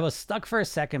 I'm like, I was stuck for a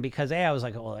second because I was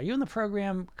like, well, are you in the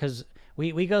program? Because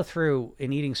we go through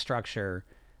an eating structure,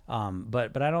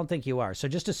 but I don't think you are. So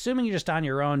just assuming you're just on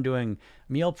your own doing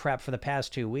meal prep for the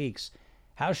past 2 weeks,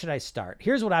 how should I start?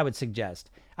 Here's what I would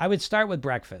suggest. I would start with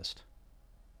breakfast.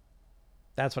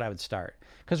 That's what I would start.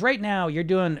 Because right now you're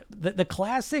doing the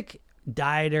classic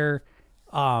dieter.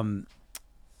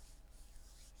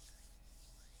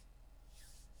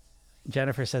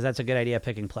 Jennifer says that's a good idea,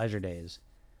 picking pleasure days.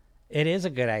 It is a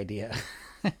good idea.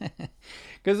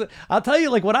 Because I'll tell you,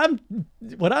 like what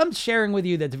I'm sharing with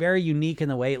you that's very unique in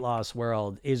the weight loss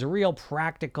world is real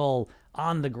practical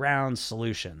on the ground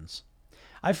solutions.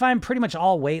 I find pretty much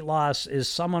all weight loss is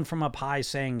someone from up high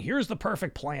saying, here's the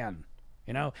perfect plan.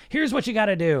 Here's what you got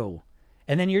to do.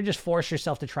 And then you're just force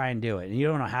yourself to try and do it. And you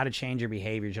don't know how to change your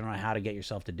behaviors. You don't know how to get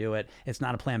yourself to do it. It's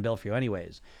not a plan built for you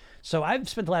anyways. So I've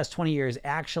spent the last 20 years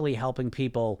actually helping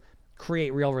people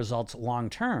create real results long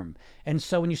term. And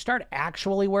so when you start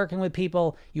actually working with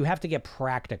people, you have to get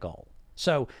practical.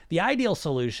 So the ideal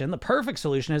solution, the perfect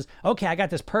solution is, okay, I got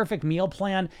this perfect meal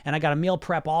plan and I got to meal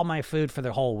prep all my food for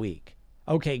the whole week.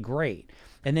 Okay, great.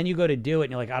 And then you go to do it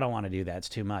and you're like, I don't want to do that. It's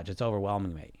too much. It's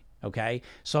overwhelming me. Okay.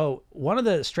 So one of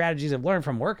the strategies I've learned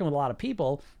from working with a lot of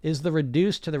people is the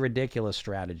reduce to the ridiculous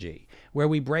strategy, where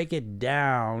we break it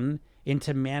down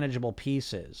into manageable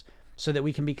pieces so that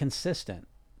we can be consistent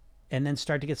and then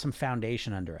start to get some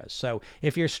foundation under us. So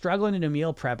if you're struggling to do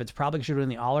meal prep, it's probably because you're doing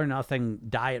the all or nothing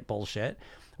diet bullshit,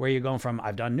 where you're going from,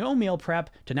 I've done no meal prep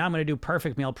to now I'm going to do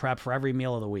perfect meal prep for every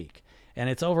meal of the week. And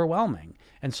it's overwhelming.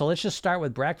 And so let's just start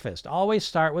with breakfast. Always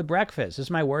start with breakfast. This is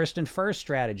my worst and first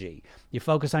strategy. You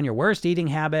focus on your worst eating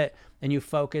habit and you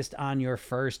focused on your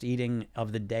first eating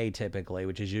of the day typically,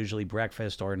 which is usually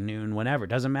breakfast or noon, whenever. It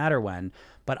doesn't matter when,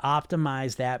 but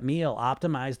optimize that meal.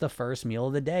 Optimize the first meal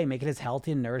of the day. Make it as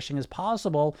healthy and nourishing as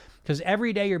possible, because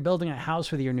every day you're building a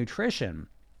house with your nutrition.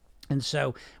 And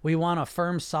so we want a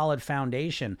firm, solid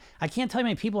foundation. I can't tell you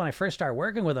how many people when I first started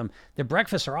working with them, their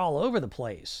breakfasts are all over the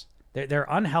place. They're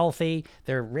unhealthy.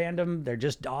 They're random. They're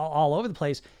just all over the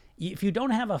place. If you don't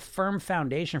have a firm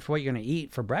foundation for what you're going to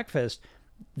eat for breakfast,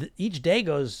 each day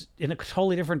goes in a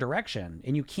totally different direction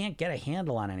and you can't get a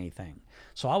handle on anything.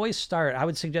 So always start. I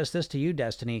would suggest this to you,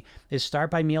 Destiny, is start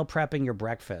by meal prepping your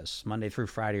breakfast Monday through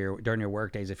Friday or during your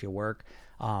work days if you work,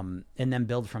 and then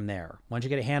build from there. Once you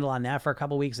get a handle on that for a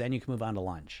couple of weeks, then you can move on to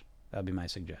lunch. That would be my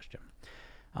suggestion.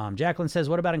 Jacqueline says,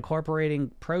 what about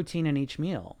incorporating protein in each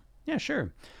meal? Yeah,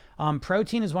 sure.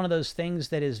 Protein is one of those things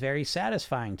that is very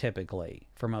satisfying typically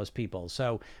for most people.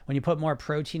 So when you put more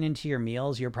protein into your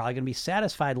meals, you're probably going to be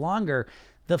satisfied longer.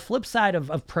 The flip side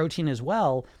of protein as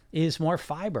well is more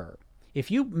fiber. If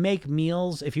you make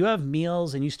meals, if you have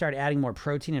meals and you start adding more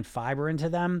protein and fiber into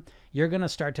them, you're going to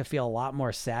start to feel a lot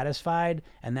more satisfied,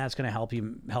 and that's going to help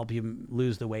you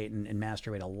lose the weight and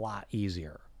master weight a lot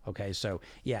easier. Okay, so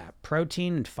yeah,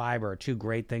 protein and fiber are two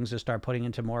great things to start putting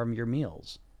into more of your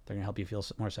meals. They're going to help you feel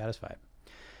more satisfied.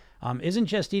 Isn't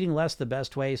just eating less the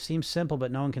best way? Seems simple,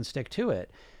 but no one can stick to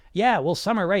it. Yeah, well,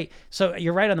 some are right. So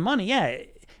you're right on the money. Yeah,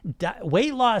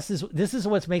 weight loss this is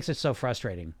what makes it so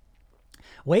frustrating.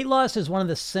 Weight loss is one of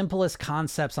the simplest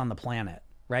concepts on the planet,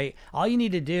 right? All you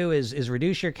need to do is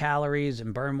reduce your calories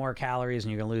and burn more calories,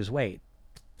 and you're going to lose weight.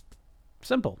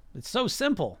 Simple. It's so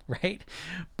simple, right?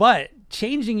 But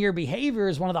changing your behavior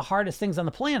is one of the hardest things on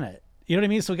the planet. You know what I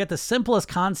mean? So we get the simplest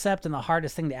concept and the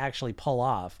hardest thing to actually pull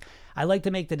off. I like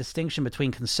to make the distinction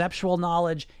between conceptual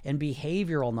knowledge and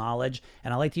behavioral knowledge,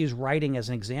 and I like to use writing as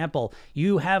an example.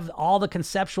 You have all the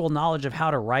conceptual knowledge of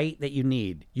how to write that you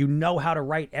need. You know how to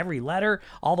write every letter,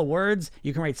 all the words.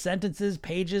 You can write sentences,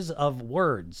 pages of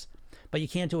words, but you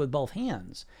can't do it with both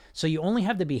hands. So you only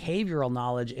have the behavioral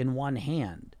knowledge in one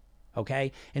hand,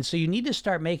 okay? And so you need to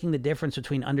start making the difference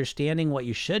between understanding what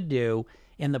you should do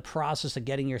in the process of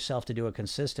getting yourself to do it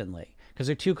consistently, because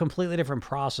they're two completely different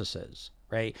processes,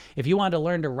 right? If you want to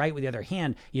learn to write with the other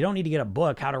hand, you don't need to get a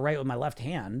book, How to Write with My Left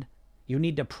Hand. You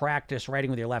need to practice writing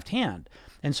with your left hand.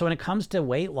 And so when it comes to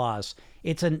weight loss,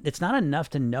 it's not enough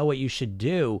to know what you should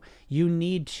do. You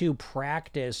need to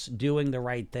practice doing the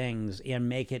right things and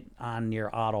make it on your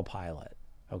autopilot,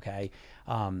 okay?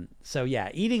 So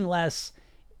yeah, eating less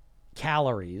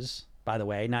calories, by the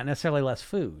way, not necessarily less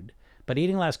food, but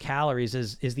eating less calories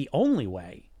is the only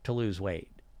way to lose weight.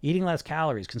 Eating less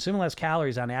calories, consuming less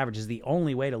calories on average is the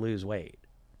only way to lose weight,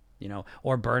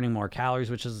 or burning more calories,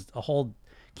 which is a whole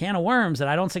can of worms that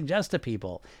I don't suggest to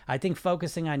people. I think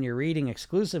focusing on your eating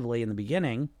exclusively in the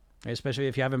beginning, especially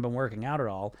if you haven't been working out at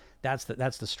all, that's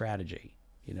the strategy,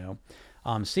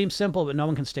 Seems simple, but no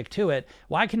one can stick to it.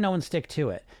 Why can no one stick to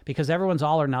it? Because everyone's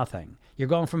all or nothing. You're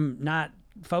going from not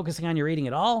focusing on your eating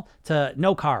at all to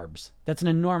no carbs. That's an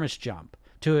enormous jump.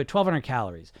 To 1,200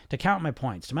 calories, to count my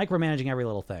points, to micromanaging every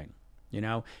little thing.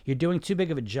 You're doing too big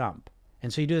of a jump.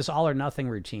 And so you do this all or nothing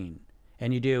routine.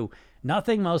 And you do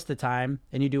nothing most of the time,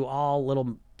 and you do all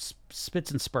little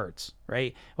spits and spurts,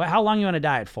 right? Well, how long are you on a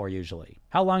diet for usually?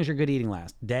 How long is your good eating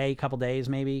last? Day, couple days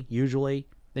maybe, usually?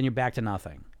 Then you're back to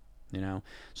nothing. So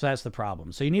that's the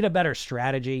problem. So you need a better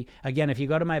strategy. Again, if you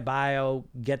go to my bio,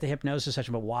 get the hypnosis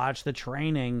session, but watch the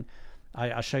training,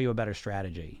 I'll show you a better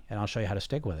strategy, and I'll show you how to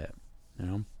stick with it.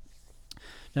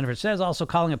 Jennifer says, also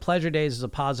calling it pleasure days is a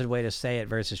positive way to say it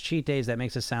versus cheat days. That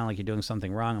makes it sound like you're doing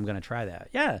something wrong. I'm going to try that.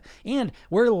 Yeah. And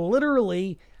we're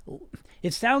literally,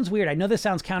 it sounds weird. I know this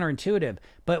sounds counterintuitive,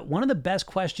 but one of the best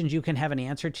questions you can have an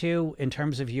answer to in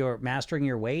terms of your mastering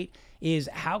your weight is,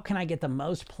 how can I get the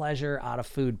most pleasure out of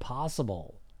food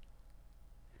possible?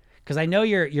 Because I know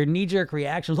your knee-jerk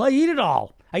reaction is, well, I eat it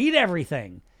all. I eat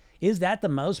everything. Is that the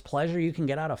most pleasure you can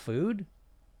get out of food?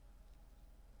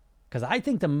 Because I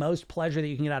think the most pleasure that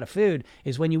you can get out of food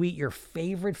is when you eat your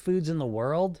favorite foods in the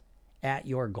world at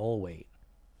your goal weight.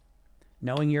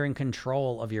 Knowing you're in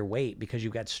control of your weight because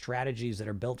you've got strategies that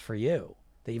are built for you,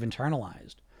 that you've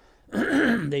internalized,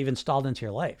 that you've installed into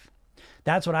your life.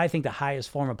 That's what I think the highest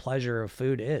form of pleasure of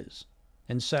food is.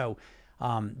 And so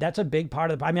that's a big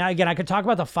part of again, I could talk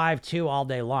about the 5-2 all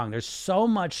day long. There's so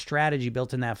much strategy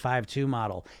built in that 5-2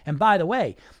 model. And by the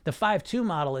way, the 5-2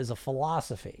 model is a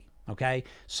philosophy. Okay.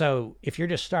 So if you're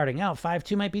just starting out,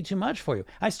 5-2 might be too much for you.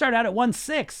 I start out at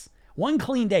 1-6, one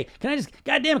clean day. Can I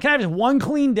have just one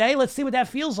clean day? Let's see what that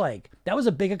feels like. That was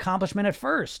a big accomplishment at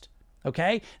first.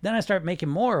 Okay. Then I start making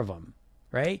more of them.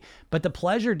 Right. But the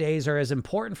pleasure days are as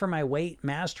important for my weight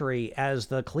mastery as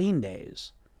the clean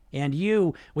days. And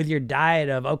you, with your diet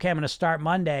of, okay, I'm going to start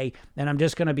Monday and I'm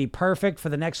just going to be perfect for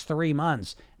the next 3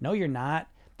 months. No, you're not.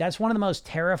 That's one of the most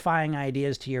terrifying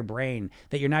ideas to your brain,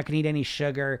 that you're not going to eat any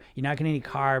sugar, you're not going to eat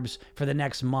any carbs for the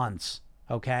next months,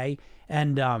 okay?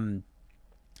 And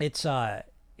it's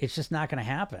just not going to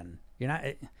happen.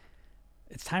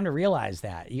 It's time to realize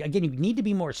that. Again, you need to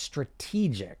be more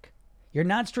strategic. You're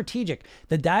not strategic.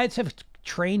 The diets have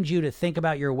trained you to think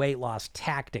about your weight loss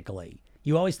tactically.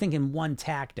 You always think in one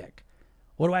tactic.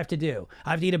 What do I have to do?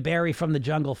 I have to eat a berry from the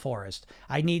jungle forest.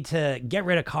 I need to get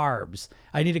rid of carbs.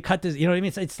 I need to cut this. You know what I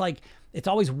mean? It's like, it's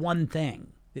always one thing.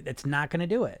 It's not going to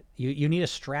do it. You need a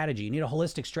strategy. You need a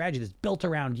holistic strategy that's built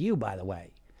around you, by the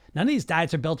way. None of these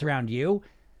diets are built around you.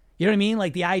 You know what I mean?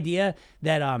 Like the idea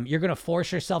that you're going to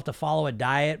force yourself to follow a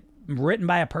diet written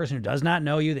by a person who does not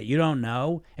know you, that you don't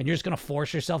know, and you're just going to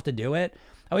force yourself to do it.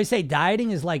 I always say dieting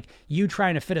is like you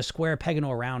trying to fit a square peg into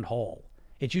a round hole.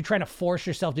 It's you trying to force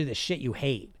yourself to do the shit you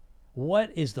hate.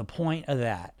 What is the point of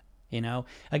that?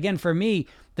 Again, for me,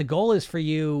 the goal is for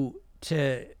you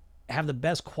to have the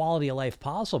best quality of life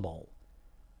possible.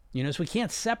 So we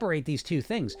can't separate these two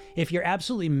things. If you're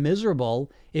absolutely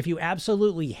miserable, if you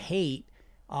absolutely hate,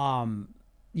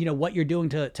 what you're doing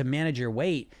to manage your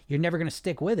weight, you're never going to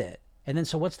stick with it. And then,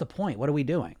 so what's the point? What are we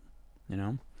doing?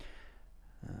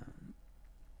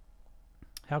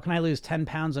 How can I lose 10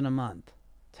 pounds in a month?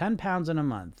 10 pounds in a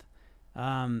month.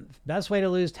 Best way to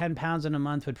lose 10 pounds in a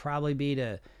month would probably be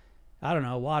to,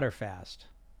 water fast.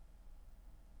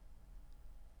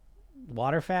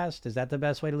 Water fast? Is that the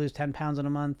best way to lose 10 pounds in a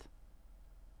month?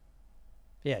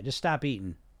 Yeah, just stop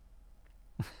eating.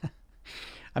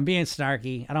 I'm being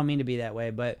snarky. I don't mean to be that way,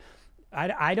 but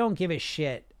I don't give a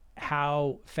shit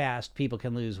how fast people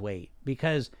can lose weight,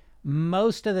 because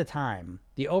most of the time,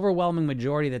 the overwhelming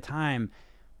majority of the time,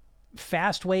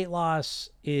 fast weight loss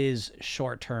is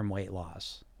short-term weight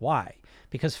loss. Why?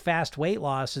 Because fast weight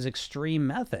loss is extreme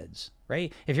methods,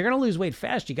 right? If you're going to lose weight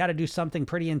fast, you got to do something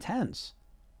pretty intense,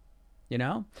 you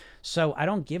know? So I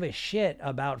don't give a shit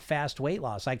about fast weight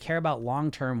loss. I care about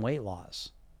long-term weight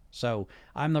loss. So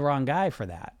I'm the wrong guy for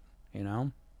that, you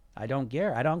know? I don't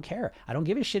care. I don't care. I don't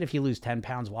give a shit if you lose 10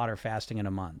 pounds water fasting in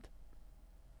a month.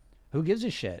 Who gives a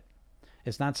shit?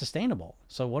 It's not sustainable.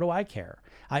 So what do I care?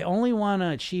 I only want to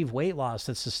achieve weight loss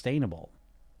that's sustainable,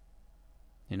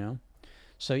 you know?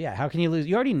 So yeah, how can you lose?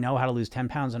 You already know how to lose 10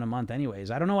 pounds in a month anyways.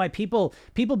 I don't know why people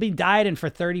be dieting for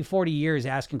 30, 40 years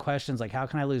asking questions like, how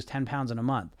can I lose 10 pounds in a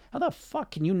month? How the fuck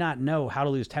can you not know how to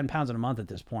lose 10 pounds in a month at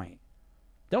this point?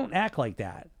 Don't act like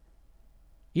that.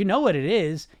 You know what it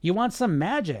is. You want some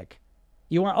magic.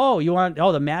 You want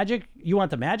the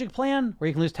magic plan where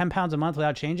you can lose 10 pounds a month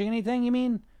without changing anything, you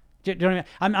mean? Do you know what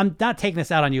I mean? I'm not taking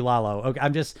this out on you, Lalo. Okay,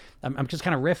 I'm just kind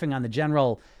of riffing on the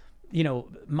general,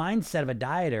 mindset of a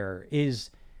dieter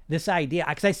is this idea.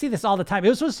 Because I see this all the time.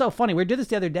 It was so funny. We did this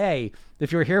the other day.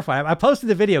 If you were here for it, I posted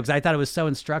the video because I thought it was so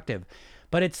instructive.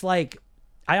 But it's like,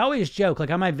 I always joke, like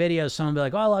on my videos, someone will be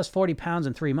like, oh, I lost 40 pounds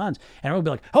in 3 months. And everyone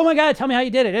will be like, oh my God, tell me how you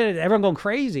did it. Everyone going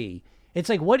crazy. It's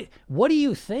like, what do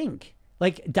you think?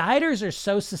 Like, dieters are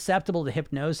so susceptible to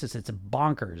hypnosis, it's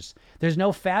bonkers. There's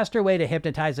no faster way to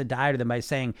hypnotize a dieter than by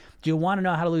saying, do you want to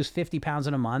know how to lose 50 pounds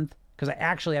in a month? Because I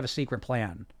actually have a secret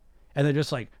plan. And they're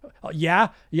just like, oh, yeah.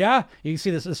 You can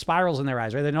see the spirals in their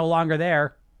eyes, right? They're no longer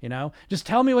there, Just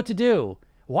tell me what to do.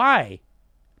 Why?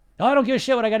 Oh, I don't give a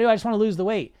shit what I got to do. I just want to lose the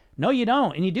weight. No, you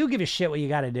don't. And you do give a shit what you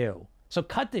got to do. So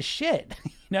cut the shit,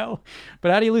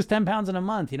 But how do you lose 10 pounds in a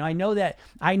month? I know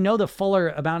the fuller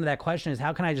amount of that question is,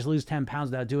 how can I just lose 10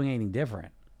 pounds without doing anything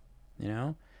different?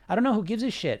 I don't know who gives a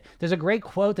shit. There's a great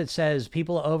quote that says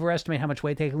people overestimate how much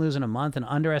weight they can lose in a month and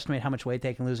underestimate how much weight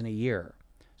they can lose in a year.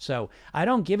 So I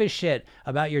don't give a shit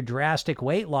about your drastic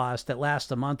weight loss that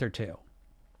lasts a month or two.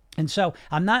 And so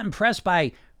I'm not impressed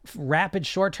by rapid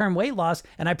short-term weight loss.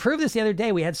 And I proved this the other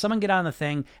day. We had someone get on the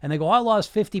thing and they go, oh, I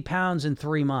lost 50 pounds in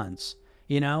 3 months.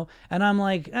 And I'm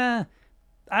like, I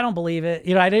don't believe it.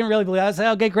 I didn't really believe it. I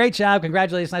said, okay, great job.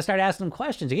 Congratulations. And I started asking them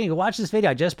questions. Again, you can watch this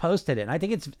video. I just posted it. And I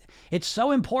think it's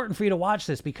so important for you to watch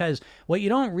this, because what you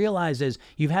don't realize is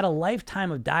you've had a lifetime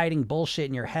of dieting bullshit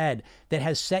in your head that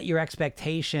has set your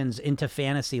expectations into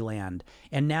fantasy land.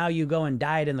 And now you go and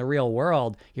diet in the real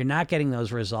world. You're not getting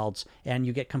those results and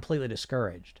you get completely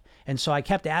discouraged. And so I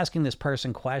kept asking this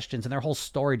person questions and their whole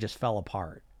story just fell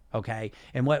apart. Okay.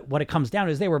 And what it comes down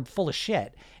to is they were full of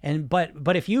shit.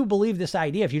 But if you believe this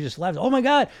idea, if you just left, oh my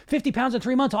God, 50 pounds in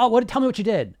 3 months. Oh, tell me what you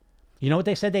did. You know what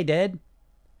they said they did?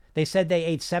 They said they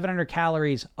ate 700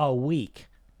 calories a week.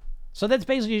 So that's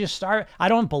basically just start. I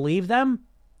don't believe them.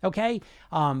 Okay.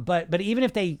 But even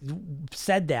if they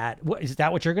said that, is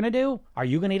that what you're going to do? Are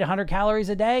you going to eat 100 calories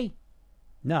a day?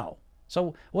 No.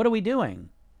 So what are we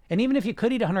doing? And even if you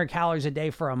could eat 100 calories a day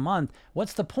for a month,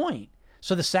 what's the point?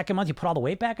 So the second month you put all the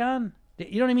weight back on?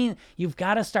 You know what I mean? You've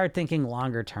got to start thinking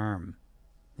longer term,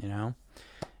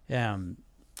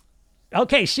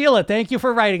 Okay, Sheila, thank you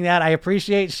for writing that. I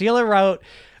appreciate. Sheila wrote,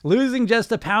 losing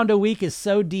just a pound a week is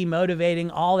so demotivating,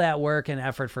 all that work and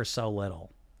effort for so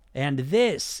little. And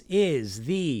this is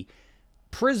the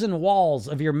prison walls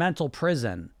of your mental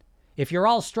prison. If you're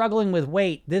all struggling with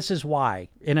weight, this is why.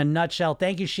 In a nutshell,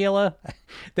 thank you, Sheila.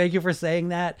 Thank you for saying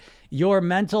that. Your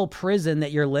mental prison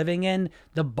that you're living in,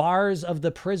 the bars of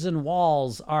the prison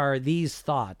walls are these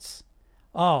thoughts.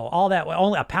 Oh, all that,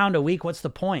 only a pound a week, what's the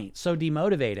point? So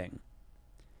demotivating.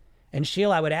 And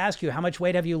Sheila, I would ask you, how much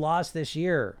weight have you lost this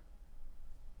year?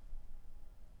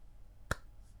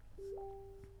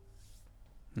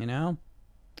 I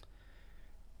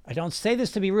don't say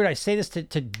this to be rude. I say this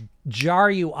to jar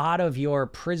you out of your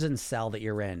prison cell that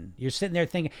you're in. You're sitting there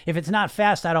thinking, if it's not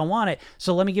fast, I don't want it.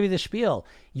 So let me give you the spiel.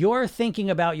 You're thinking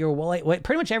about your weight.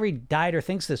 Pretty much every dieter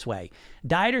thinks this way.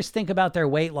 Dieters think about their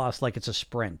weight loss like it's a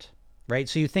sprint, right?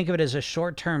 So you think of it as a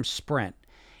short-term sprint.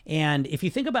 And if you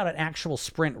think about an actual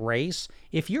sprint race,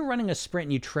 if you're running a sprint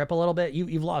and you trip a little bit,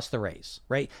 you've lost the race,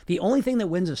 right? The only thing that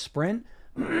wins a sprint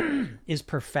is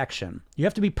perfection. You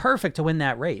have to be perfect to win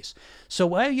that race. So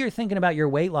while you're thinking about your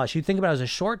weight loss, you think about it as a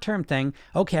short-term thing.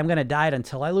 Okay, I'm going to diet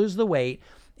until I lose the weight,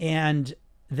 and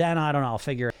then I don't know, I'll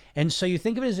figure it. And so you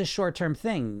think of it as a short-term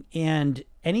thing. And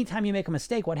anytime you make a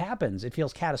mistake, what happens? It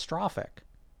feels catastrophic,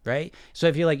 right? So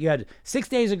if you had 6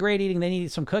 days of great eating, then you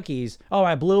eat some cookies. Oh,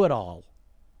 I blew it all.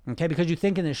 Okay, because you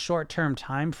think in this short-term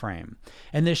time frame.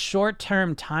 And this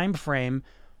short-term time frame,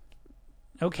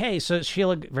 okay, so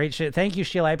Sheila, great shit. Thank you,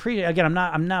 Sheila. I appreciate it. Again,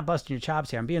 I'm not busting your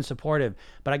chops here. I'm being supportive,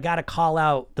 but I got to call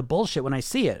out the bullshit when I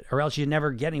see it, or else you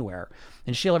never get anywhere.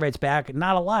 And Sheila writes back,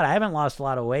 not a lot. I haven't lost a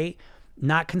lot of weight.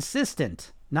 Not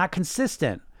consistent. Not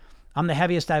consistent. I'm the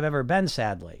heaviest I've ever been,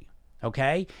 sadly.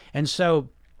 Okay? And so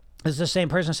it's the same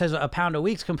person who says a pound a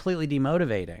week is completely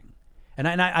demotivating. And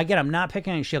again, I'm not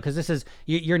picking on Sheila because this is,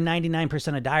 you're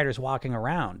 99% of dieters walking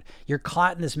around. You're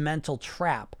caught in this mental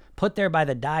trap put there by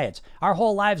the diets. Our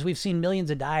whole lives, we've seen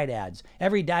millions of diet ads.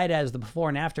 Every diet ad is the before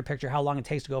and after picture, how long it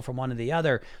takes to go from one to the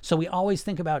other. So we always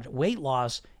think about weight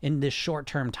loss in this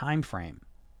short-term time frame.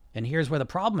 And here's where the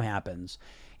problem happens,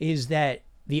 is that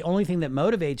the only thing that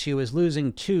motivates you is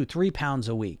losing 2-3 pounds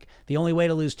a week. The only way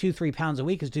to lose 2-3 pounds a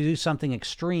week is to do something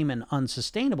extreme and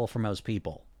unsustainable for most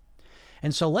people.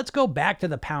 And so let's go back to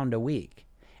the pound a week,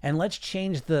 and let's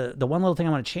change the one little thing I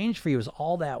want to change for you is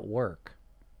all that work.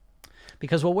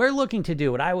 Because what we're looking to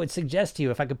do, what I would suggest to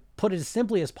you, if I could put it as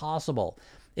simply as possible,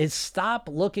 is stop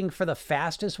looking for the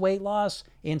fastest weight loss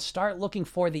and start looking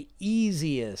for the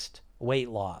easiest weight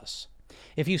loss.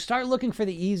 If you start looking for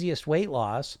the easiest weight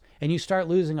loss and you start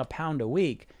losing a pound a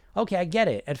week, okay, I get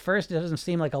it. At first, it doesn't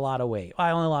seem like a lot of weight.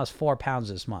 I only lost 4 pounds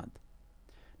this month.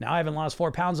 Now, I haven't lost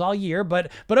 4 pounds all year,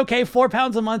 but okay, 4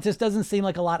 pounds a month just doesn't seem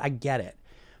like a lot. I get it.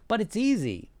 But it's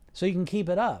easy, so you can keep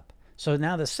it up. So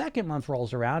now the second month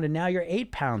rolls around, and now you're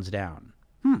 8 pounds down.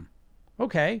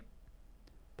 Okay.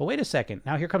 But wait a second.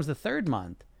 Now here comes the third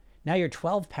month. Now you're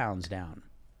 12 pounds down.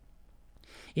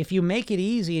 If you make it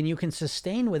easy and you can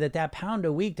sustain with it, that pound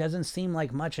a week doesn't seem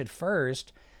like much at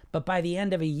first, but by the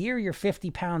end of a year, you're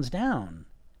 50 pounds down.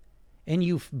 And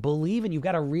you believe and you've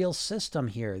got a real system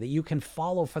here that you can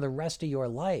follow for the rest of your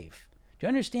life. Do you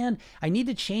understand? I need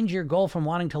to change your goal from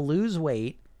wanting to lose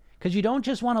weight, because you don't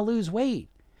just want to lose weight.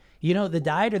 You know, the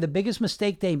dieter, the biggest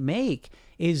mistake they make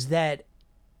is that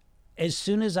as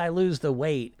soon as I lose the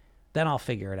weight, then I'll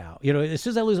figure it out. You know, as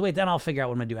soon as I lose weight, then I'll figure out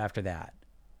what I'm going to do after that.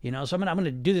 You know, so I'm going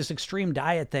to do this extreme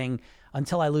diet thing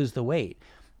until I lose the weight.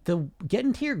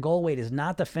 Getting to your goal weight is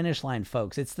not the finish line,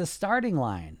 folks. It's the starting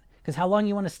line. Because how long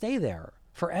you want to stay there?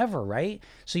 Forever, right?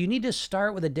 So you need to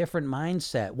start with a different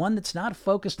mindset, one that's not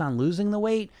focused on losing the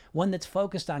weight, one that's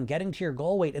focused on getting to your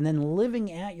goal weight and then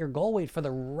living at your goal weight for the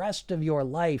rest of your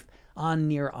life on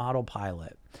near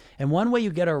autopilot. And one way you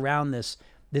get around this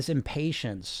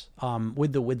impatience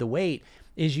with the weight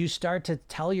is you start to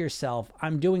tell yourself,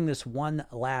 I'm doing this one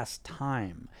last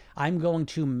time. I'm going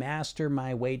to master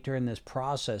my weight during this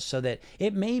process so that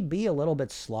it may be a little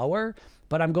bit slower,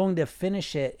 but I'm going to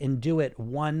finish it and do it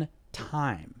one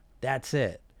time. That's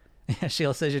it.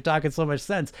 Sheila says, you're talking so much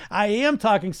sense. I am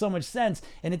talking so much sense,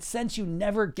 and it's sense you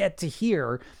never get to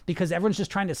hear because everyone's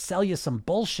just trying to sell you some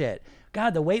bullshit.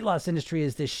 God, the weight loss industry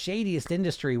is the shadiest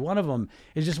industry. One of them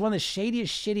is just one of the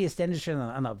shittiest industries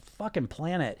on the fucking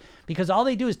planet because all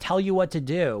they do is tell you what to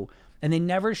do, and they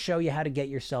never show you how to get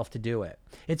yourself to do it.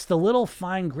 It's the little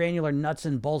fine granular nuts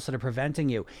and bolts that are preventing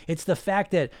you. It's the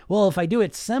fact that, well, if I do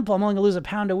it simple, I'm only going to lose a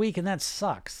pound a week, and that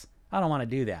sucks. I don't want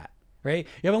to do that, right?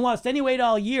 You haven't lost any weight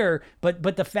all year, but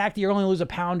the fact that you're only lose a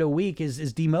pound a week is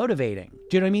demotivating.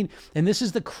 Do you know what I mean? And this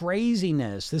is the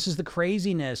craziness. This is the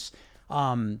craziness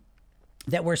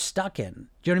that we're stuck in.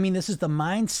 Do you know what I mean? This is the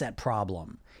mindset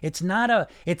problem. It's not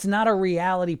a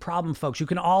reality problem, folks. You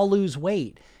can all lose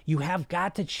weight. You have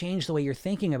got to change the way you're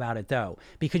thinking about it, though,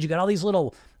 because you got all these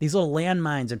little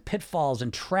landmines and pitfalls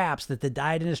and traps that the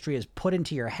diet industry has put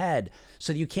into your head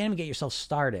so that you can't even get yourself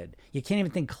started. You can't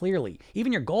even think clearly.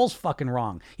 Even your goal's fucking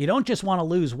wrong. You don't just want to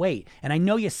lose weight. And I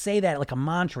know you say that like a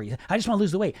mantra. I just want to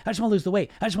lose the weight. I just want to lose the weight.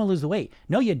 I just want to lose the weight.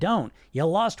 No, you don't. You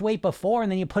lost weight before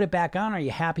and then you put it back on. Are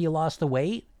you happy you lost the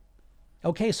weight?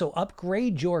 Okay, so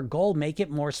upgrade your goal, make it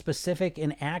more specific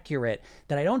and accurate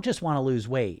that I don't just want to lose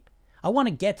weight. I want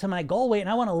to get to my goal weight and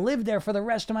I want to live there for the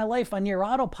rest of my life on near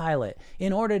autopilot.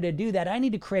 In order to do that, I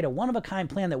need to create a one-of-a-kind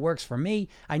plan that works for me.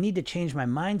 I need to change my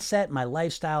mindset, my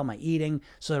lifestyle, my eating,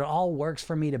 so that it all works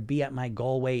for me to be at my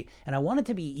goal weight. And I want it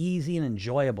to be easy and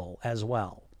enjoyable as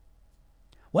well.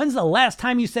 When's the last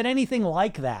time you said anything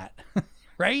like that?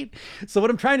 Right? So what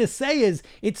I'm trying to say is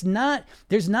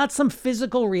there's not some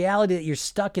physical reality that you're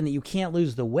stuck in that you can't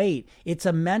lose the weight. It's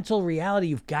a mental reality.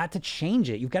 You've got to change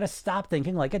it. You've got to stop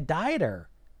thinking like a dieter.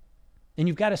 And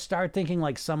you've got to start thinking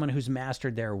like someone who's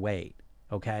mastered their weight.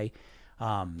 Okay?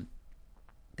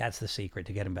 That's the secret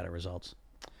to getting better results.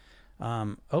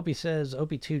 Opie says,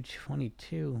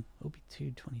 OP222.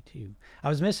 I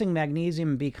was missing magnesium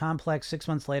and B complex. 6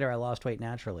 months later, I lost weight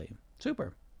naturally.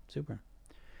 Super.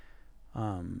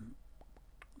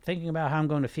 thinking about how I'm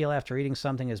going to feel after eating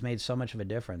something has made so much of a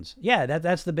difference. Yeah,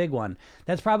 that's the big one.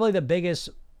 That's probably the biggest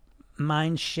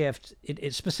mind shift.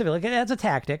 It's specific. Like, that's a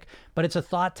tactic, but it's a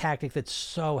thought tactic that's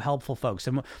so helpful, folks.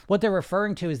 And what they're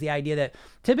referring to is the idea that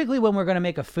typically when we're going to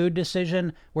make a food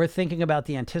decision, we're thinking about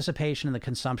the anticipation and the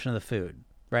consumption of the food,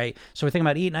 right? So we're thinking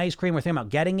about eating ice cream, we're thinking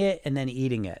about getting it and then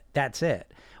eating it. That's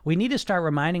it. We need to start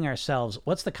reminding ourselves,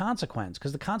 what's the consequence?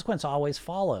 Because the consequence always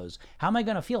follows. How am I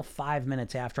going to feel 5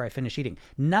 minutes after I finish eating?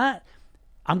 Not,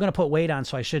 I'm going to put weight on,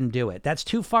 so I shouldn't do it. That's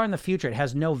too far in the future. It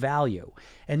has no value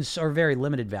or very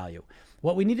limited value.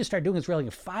 What we need to start doing is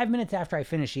realizing 5 minutes after I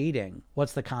finish eating,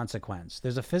 what's the consequence?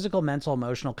 There's a physical, mental,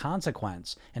 emotional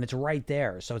consequence, and it's right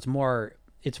there. So it's more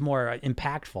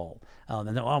impactful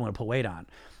than, oh, I'm going to put weight on.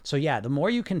 So yeah, the more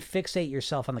you can fixate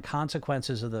yourself on the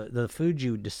consequences of the food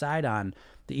you decide on,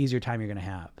 the easier time you're going to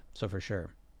have. So for sure.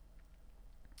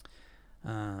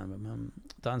 Don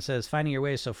says, finding your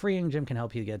way is so freeing. Jim can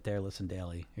help you get there. Listen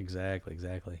daily.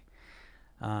 Exactly.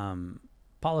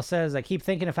 Paula says, I keep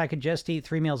thinking if I could just eat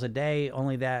 3 meals a day,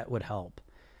 only that would help.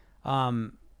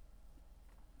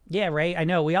 Yeah, right. I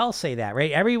know we all say that,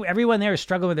 right? Everyone there is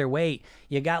struggling with their weight.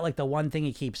 You got like the one thing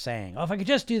you keep saying. Oh, if I could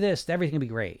just do this, everything would be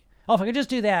great. Oh, if I could just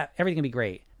do that, everything would be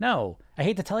great. No, I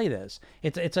hate to tell you this.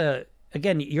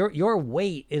 Again, your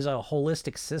weight is a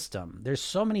holistic system. There's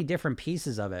so many different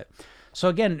pieces of it. So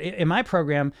again, in my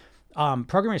program,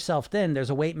 Program Yourself Thin, there's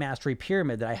a weight mastery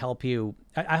pyramid that I help you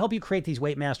create these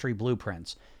weight mastery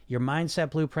blueprints. Your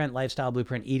mindset blueprint, lifestyle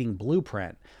blueprint, eating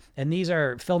blueprint. And these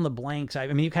are fill in the blanks. I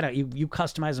mean, you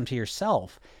customize them to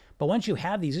yourself. But once you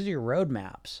have these are your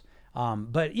roadmaps.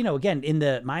 But again, in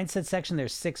the mindset section,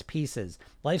 there's 6 pieces.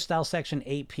 Lifestyle section,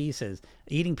 8 pieces.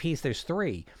 Eating piece, there's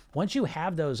 3. Once you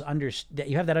have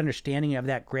you have that understanding, you have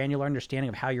that granular understanding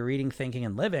of how you're eating, thinking,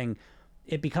 and living,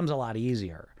 it becomes a lot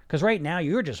easier. Because right now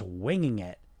you're just winging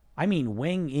it. I mean,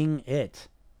 winging it.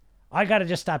 I got to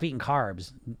just stop eating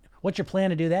carbs. What's your plan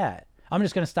to do that? I'm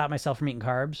just going to stop myself from eating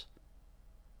carbs.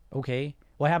 Okay.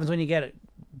 What happens when you get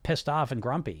pissed off and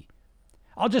grumpy?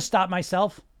 I'll just stop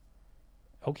myself.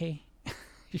 Okay.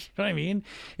 You know what I mean?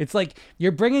 It's like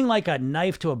you're bringing like a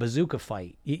knife to a bazooka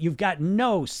fight. You've got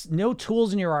no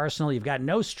tools in your arsenal. You've got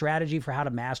no strategy for how to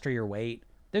master your weight.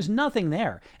 There's nothing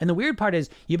there. And the weird part is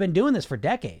you've been doing this for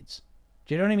decades.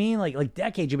 Do you know what I mean? Like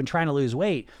decades you've been trying to lose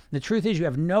weight. And the truth is you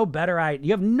have no better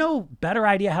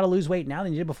idea how to lose weight now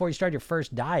than you did before you started your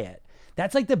first diet.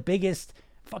 That's like the biggest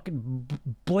fucking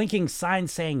blinking sign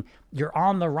saying you're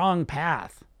on the wrong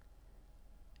path.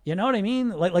 You know what I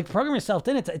mean? Like Program Yourself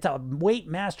Thin, it's a weight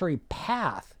mastery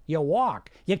path. You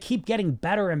walk. You keep getting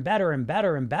better and better and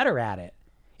better and better at it.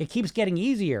 It keeps getting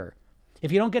easier.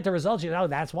 If you don't get the results,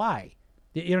 that's why.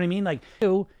 You know what I mean? Like,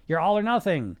 you're all or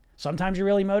nothing. Sometimes you're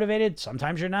really motivated.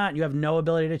 Sometimes you're not. You have no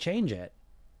ability to change it.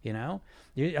 You know?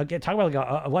 Talk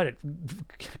about like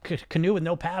a canoe with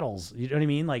no paddles. You know what I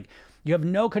mean? Like, you have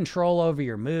no control over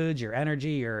your moods, your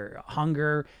energy, your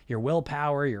hunger, your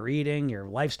willpower, your eating, your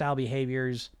lifestyle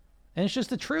behaviors. And it's just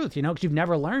the truth, because you've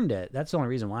never learned it. That's the only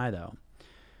reason why, though.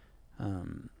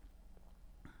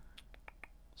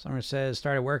 Summer says,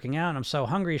 started working out and I'm so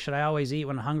hungry. Should I always eat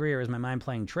when I'm hungry or is my mind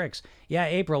playing tricks? Yeah,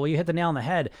 April, well, you hit the nail on the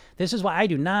head. This is why I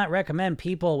do not recommend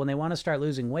people when they want to start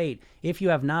losing weight, if you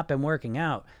have not been working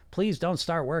out, please don't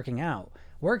start working out.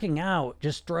 Working out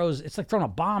just it's like throwing a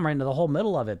bomb right into the whole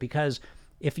middle of it, because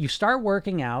if you start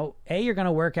working out, you're going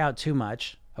to work out too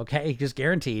much, okay? Just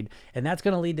guaranteed. And that's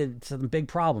going to lead to some big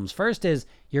problems. First is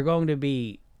you're going to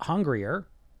be hungrier,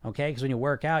 okay? Because when you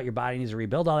work out, your body needs to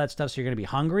rebuild all that stuff. So you're going to be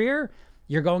hungrier.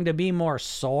 You're going to be more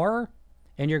sore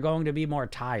and you're going to be more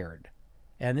tired.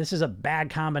 And this is a bad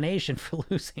combination for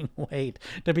losing weight,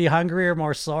 to be hungrier,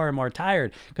 more sore, and more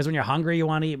tired. Because when you're hungry, you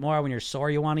want to eat more. When you're sore,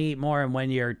 you want to eat more. And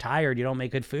when you're tired, you don't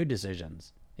make good food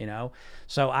decisions,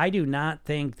 So I do not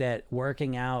think that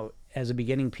working out as a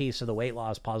beginning piece of the weight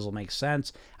loss puzzle makes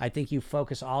sense. I think you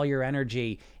focus all your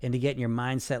energy into getting your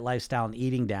mindset, lifestyle, and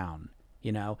eating down,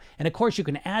 And of course, you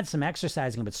can add some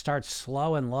exercising, but start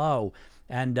slow and low.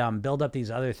 And build up these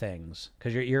other things,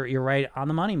 because you're right on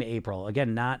the money, April.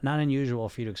 Again, not unusual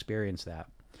for you to experience that.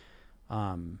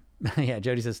 Yeah,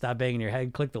 Jody says, stop banging your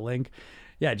head. Click the link.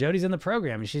 Yeah, Jody's in the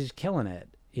program and she's killing it,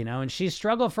 and she's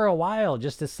struggled for a while,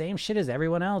 just the same shit as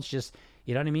everyone else. Just,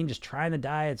 you know what I mean? Just trying the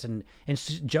diets. And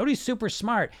Jody's super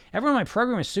smart. Everyone in my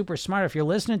program is super smart. If you're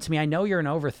listening to me, I know you're an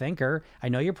overthinker. I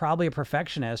know you're probably a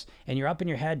perfectionist and you're up in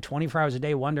your head 24 hours a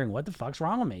day wondering, what the fuck's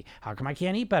wrong with me? How come I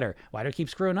can't eat better? Why do I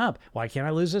keep screwing up? Why can't I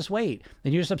lose this weight?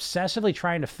 And you're just obsessively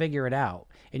trying to figure it out.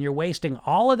 And you're wasting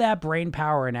all of that brain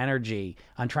power and energy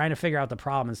on trying to figure out the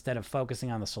problem instead of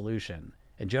focusing on the solution.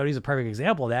 And Jody's a perfect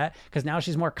example of that, because now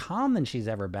she's more calm than she's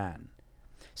ever been.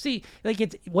 See, like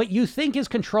it's what you think is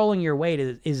controlling your weight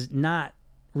is not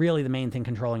really the main thing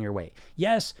controlling your weight.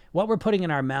 Yes, what we're putting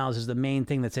in our mouths is the main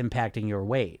thing that's impacting your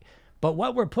weight. But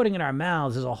what we're putting in our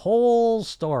mouths is a whole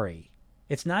story.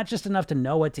 It's not just enough to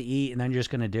know what to eat and then you're just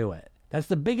going to do it. That's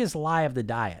the biggest lie of the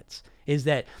diets, is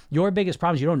that your biggest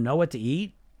problem is you don't know what to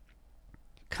eat.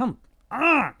 Come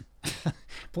on.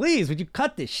 Please, would you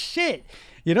cut this shit?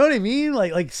 You know what I mean?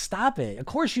 Like stop it. Of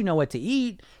course you know what to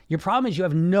eat. Your problem is you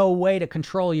have no way to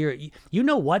control you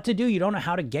know what to do. You don't know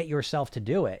how to get yourself to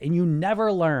do it. And you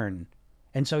never learn.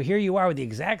 And so here you are with the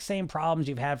exact same problems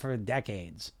you've had for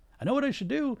decades. I know what I should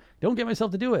do. Don't get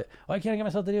myself to do it. Why can't I get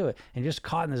myself to do it? And you're just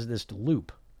caught in this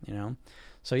loop, you know?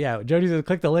 So yeah, Jody says,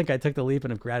 click the link. I took the leap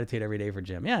of gratitude every day for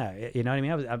gym. Yeah, you know what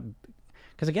I mean?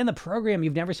 Because again, the program,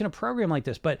 you've never seen a program like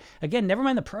this. But again, never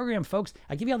mind the program, folks.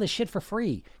 I give you all this shit for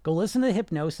free. Go listen to the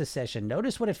hypnosis session.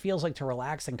 Notice what it feels like to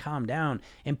relax and calm down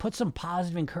and put some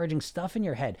positive, encouraging stuff in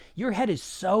your head. Your head is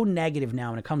so negative now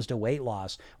when it comes to weight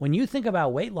loss. When you think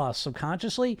about weight loss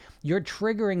subconsciously, you're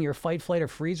triggering your fight, flight, or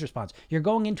freeze response. You're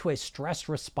going into a stress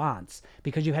response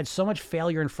because you had so much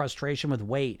failure and frustration with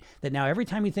weight that now every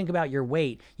time you think about your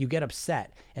weight, you get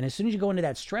upset. And as soon as you go into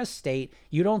that stress state,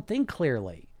 you don't think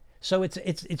clearly. So it's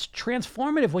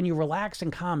transformative when you relax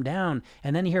and calm down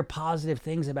and then you hear positive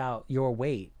things about your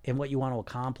weight and what you want to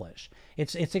accomplish.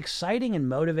 It's exciting and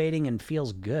motivating and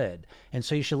feels good. And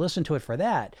so you should listen to it for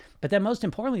that. But then most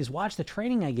importantly is watch the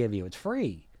training I give you. It's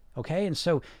free. Okay? And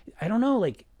so I don't know,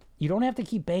 like you don't have to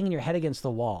keep banging your head against the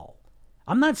wall.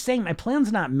 I'm not saying my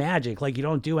plan's not magic, like you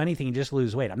don't do anything, you just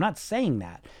lose weight. I'm not saying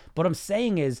that. What I'm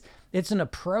saying is it's an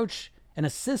approach and a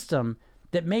system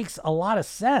that makes a lot of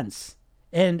sense.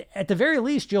 And at the very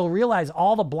least, you'll realize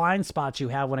all the blind spots you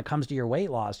have when it comes to your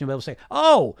weight loss. You'll be able to say,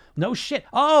 oh, no shit.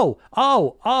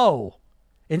 Oh.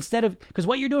 Instead of, because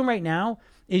what you're doing right now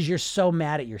is you're so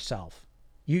mad at yourself.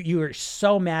 You are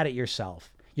so mad at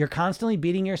yourself. You're constantly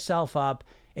beating yourself up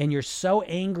and you're so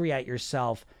angry at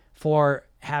yourself for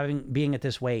being at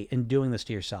this weight and doing this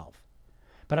to yourself.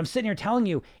 But I'm sitting here telling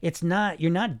you,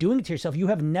 you're not doing it to yourself. You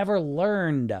have never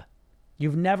learned.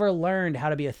 You've never learned how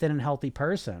to be a thin and healthy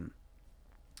person.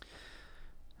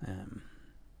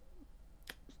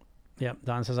 Yep.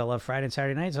 Don says, I love Friday and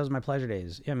Saturday nights. Those are my pleasure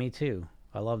days. Yeah, me too.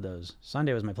 I love those.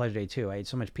 Sunday was my pleasure day too. I ate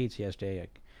so much pizza yesterday. I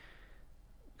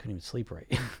couldn't even sleep right.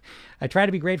 I try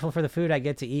to be grateful for the food I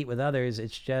get to eat with others.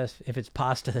 It's just, if it's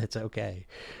pasta, it's okay.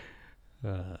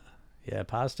 Yeah,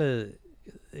 pasta.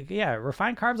 Yeah.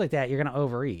 Refined carbs like that, you're going to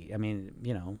overeat. I mean,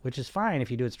 you know, which is fine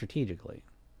if you do it strategically,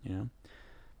 you know,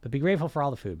 but be grateful for all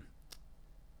the food.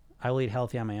 I will eat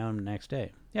healthy on my own the next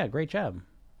day. Yeah. Great job.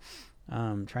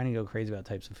 Trying to go crazy about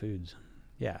types of foods.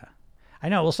 Yeah, I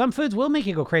know. Well, some foods will make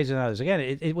you go crazy than others. Again,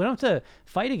 we don't have to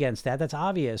fight against that. That's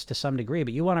obvious to some degree,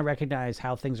 but you want to recognize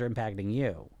how things are impacting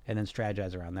you and then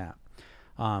strategize around that.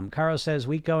 Caro says,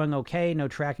 week going okay, no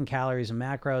tracking calories and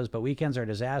macros, but weekends are a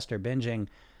disaster, binging.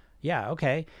 Yeah,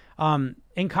 okay. And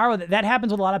Caro, that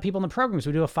happens with a lot of people in the programs.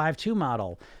 We do a 5-2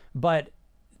 model, but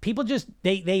people just,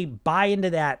 they buy into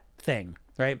that thing.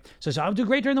 Right. So I'll do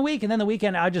great during the week and then the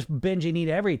weekend I'll just binge and eat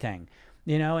everything,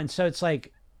 you know? And so it's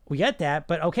like, we get that,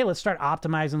 but okay, let's start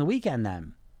optimizing the weekend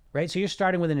then. Right. So you're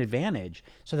starting with an advantage.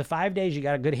 So the 5 days, you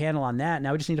got a good handle on that.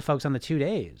 Now we just need to focus on the 2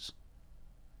 days,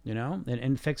 you know,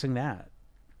 and fixing that.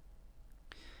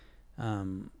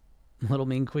 Little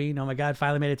Mean Queen. Oh my God.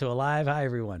 Finally made it to a live. Hi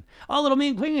everyone. Oh, Little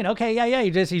Mean Queen. Okay. Yeah.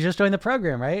 You just joined the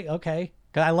program, right? Okay.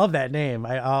 Cause I love that name.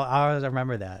 I always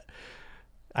remember that.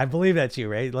 I believe that's you,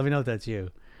 right? Let me know if that's you.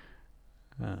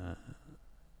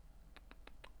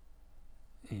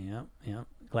 Yep.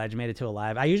 Glad you made it to a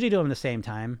live. I usually do them the same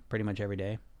time, pretty much every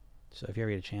day. So if you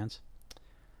ever get a chance.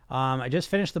 I just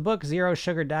finished the book, Zero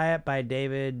Sugar Diet by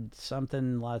David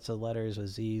something, lots of letters with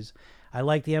Z's. I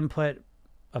like the input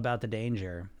about the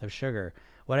danger of sugar.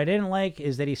 What I didn't like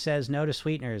is that he says no to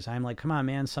sweeteners. I'm like, come on,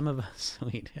 man, some of us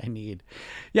sweet I need.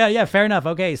 Yeah, fair enough.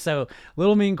 Okay, so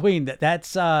Little Mean Queen,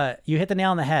 that's you hit the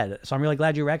nail on the head. So I'm really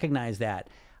glad you recognize that.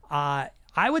 I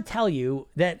would tell you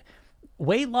that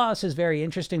weight loss is very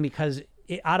interesting because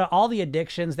out of all the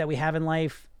addictions that we have in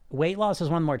life, weight loss is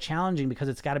one more challenging because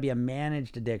it's got to be a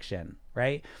managed addiction,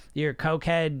 right? You're a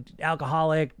cokehead,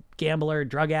 alcoholic, gambler,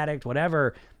 drug addict,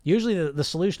 whatever. Usually the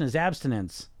solution is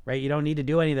abstinence. Right? You don't need to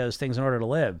do any of those things in order to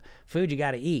live. Food, you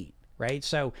got to eat, right?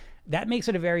 So that makes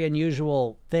it a very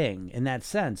unusual thing in that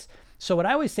sense. So what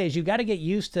I always say is you got to get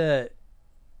used to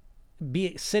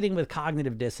sitting with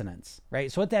cognitive dissonance,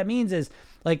 right? So what that means is,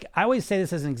 like, I always say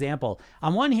this as an example.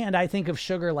 On one hand, I think of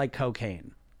sugar like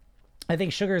cocaine. I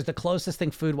think sugar is the closest thing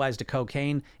food-wise to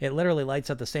cocaine. It literally lights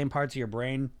up the same parts of your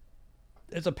brain.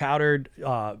 It's a powdered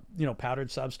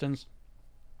substance.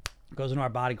 It goes into our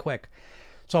body quick.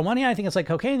 So on one hand, I think it's like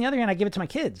cocaine. On the other hand, I give it to my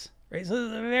kids. Right? So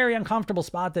it's a very uncomfortable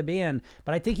spot to be in.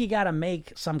 But I think you got to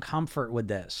make some comfort with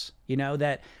this.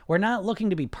 That we're not looking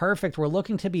to be perfect. We're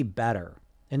looking to be better.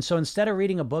 And so instead of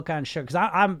reading a book on sugar,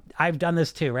 because I've done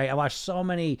this too, right? I've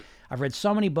read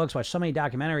so many books, watched so many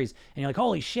documentaries, and you're like,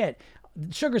 holy shit,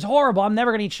 sugar's horrible. I'm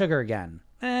never going to eat sugar again.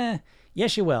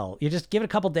 Yes, you will. You just give it a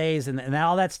couple days and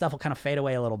all that stuff will kind of fade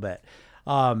away a little bit.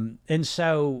 And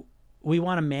so we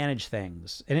want to manage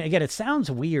things. And again, it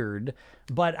sounds weird,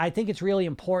 but I think it's really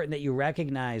important that you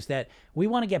recognize that we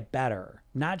want to get better,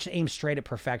 not just aim straight at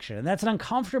perfection. And that's an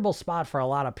uncomfortable spot for a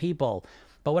lot of people.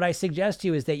 But what I suggest to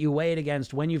you is that you weigh it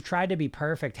against when you've tried to be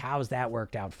perfect, how's that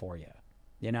worked out for you?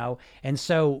 And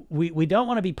so we don't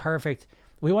want to be perfect.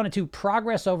 We want to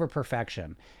progress over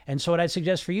perfection. And so what I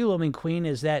suggest for you, Looming Queen,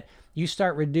 is that you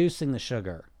start reducing the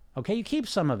sugar. Okay, you keep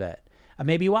some of it.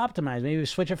 Maybe you optimize. Maybe you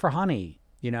switch it for honey,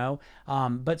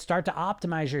 but start to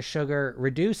optimize your sugar,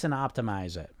 reduce and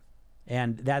optimize it.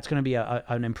 And that's going to be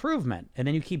an improvement. And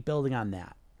then you keep building on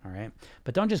that. All right.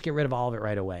 But don't just get rid of all of it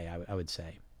right away, I would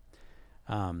say.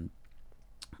 When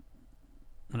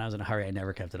I was in a hurry, I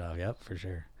never kept it off. Yep, for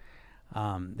sure.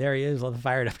 There he is. Love the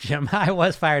fired up, Jim. I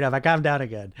was fired up. I calmed down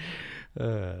again.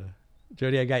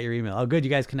 Jody, I got your email. Oh, good. You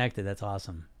guys connected. That's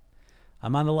awesome.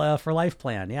 I'm on the For Life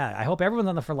plan. Yeah, I hope everyone's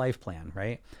on the For Life plan,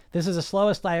 right? This is the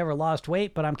slowest I ever lost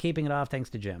weight, but I'm keeping it off thanks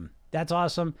to Jim. That's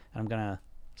awesome. I'm going to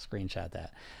screenshot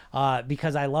that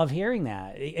because I love hearing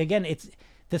that. Again, it's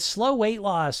the slow weight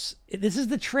loss. This is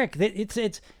the trick.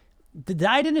 The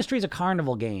diet industry is a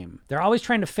carnival game. They're always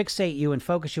trying to fixate you and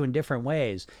focus you in different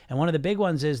ways. And one of the big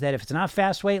ones is that if it's not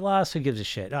fast weight loss, who gives a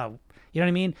shit? Oh, you know what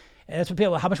I mean? That's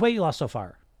what how much weight you lost so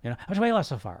far? How much weight you lost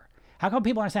so far? How come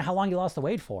people understand how long you lost the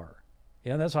weight for?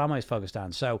 That's what I'm always focused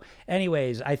on. So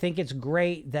anyways, I think it's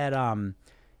great that,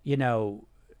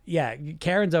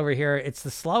 Karen's over here. It's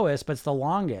the slowest, but it's the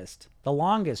longest,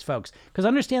 folks. Because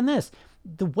understand this,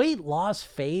 the weight loss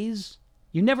phase,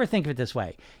 you never think of it this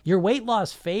way. Your weight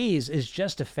loss phase is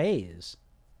just a phase.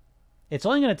 It's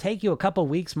only going to take you a couple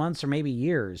weeks, months, or maybe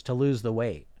years to lose the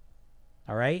weight.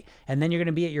 All right? And then you're going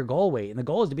to be at your goal weight. And the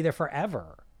goal is to be there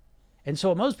forever. And so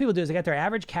what most people do is they get their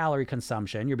average calorie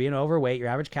consumption. You're being overweight, your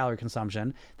average calorie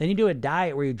consumption. Then you do a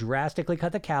diet where you drastically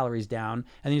cut the calories down.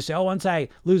 And then you say, once I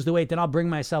lose the weight, then I'll bring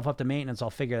myself up to maintenance.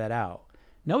 I'll figure that out.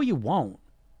 No, you won't.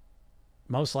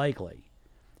 Most likely.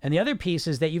 And the other piece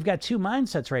is that you've got two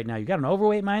mindsets right now. You've got an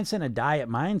overweight mindset and a diet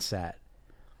mindset.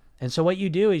 And so what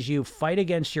you do is you fight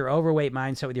against your overweight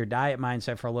mindset with your diet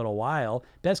mindset for a little while.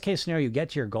 Best case scenario, you get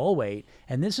to your goal weight.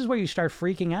 And this is where you start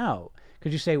freaking out.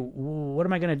 Because you say, what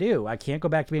am I going to do? I can't go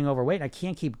back to being overweight. I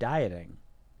can't keep dieting.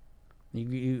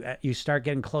 You start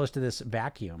getting close to this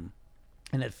vacuum.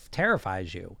 And it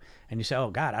terrifies you. And you say, oh,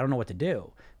 God, I don't know what to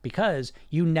do. Because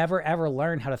you never, ever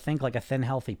learn how to think like a thin,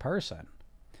 healthy person.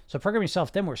 So Program Yourself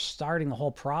Thin, we're starting the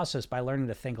whole process by learning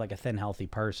to think like a thin, healthy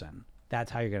person. That's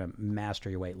how you're going to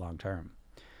master your weight long term.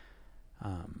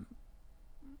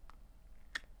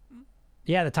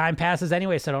 The time passes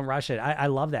anyway, so don't rush it. I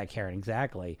love that, Karen.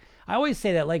 Exactly. I always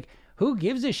say that, like, who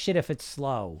gives a shit if it's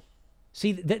slow?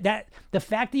 See, that the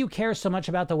fact that you care so much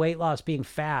about the weight loss being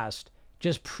fast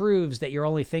just proves that you're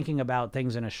only thinking about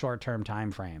things in a short-term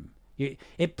time frame.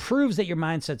 It proves that your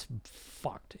mindset's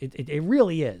fucked. It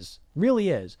really is. Really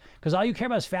is. Because all you care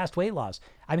about is fast weight loss.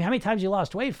 I mean, how many times you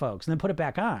lost weight, folks, and then put it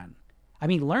back on? I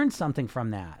mean, learn something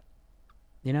from that.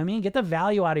 You know what I mean? Get the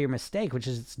value out of your mistake, which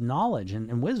is its knowledge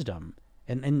and wisdom,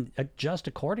 and adjust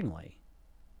accordingly.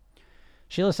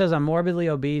 Sheila says, I'm morbidly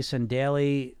obese and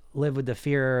daily live with the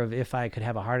fear of if I could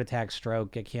have a heart attack,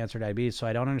 stroke, get cancer, diabetes, so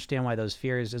I don't understand why those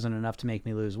fears isn't enough to make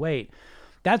me lose weight.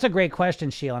 That's a great question,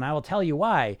 Sheila, and I will tell you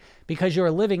why. Because you're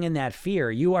living in that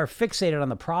fear. You are fixated on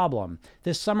the problem.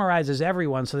 This summarizes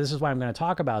everyone, so this is why I'm going to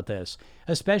talk about this,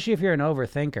 especially if you're an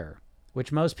overthinker,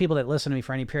 which most people that listen to me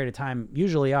for any period of time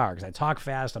usually are, because I talk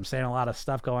fast, I'm saying a lot of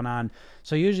stuff going on.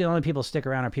 So usually the only people stick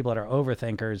around are people that are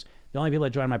overthinkers. The only people that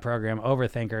join my program,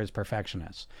 overthinkers,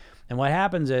 perfectionists. And what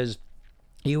happens is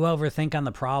you overthink on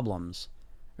the problems.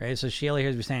 Right? So Sheila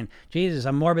here's me saying, Jesus,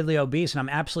 I'm morbidly obese and I'm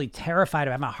absolutely terrified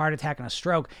of having a heart attack and a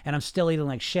stroke and I'm still eating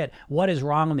like shit. What is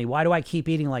wrong with me? Why do I keep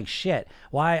eating like shit?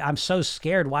 Why? I'm so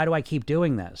scared. Why do I keep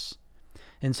doing this?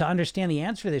 And to understand the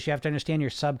answer to this, you have to understand your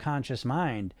subconscious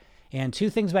mind. And two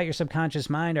things about your subconscious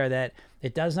mind are that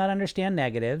it does not understand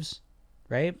negatives,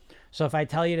 right? So if I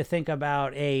tell you to think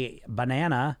about a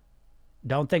banana,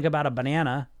 don't think about a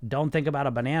banana. Don't think about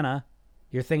a banana.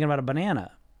 You're thinking about a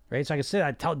banana. Right? So I can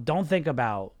say, don't think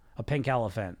about a pink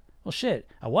elephant. Well,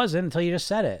 shit, I wasn't until you just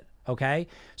said it. Okay?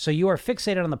 So you are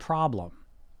fixated on the problem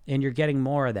and you're getting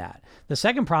more of that. The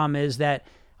second problem is that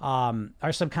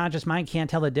Our subconscious mind can't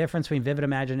tell the difference between vivid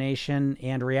imagination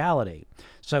and reality.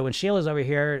 So when Sheila's over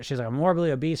here, she's like, I'm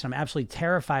morbidly obese. I'm absolutely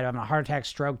terrified of having a heart attack,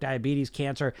 stroke, diabetes,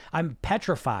 cancer. I'm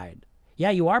petrified. Yeah,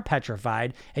 you are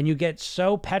petrified, and you get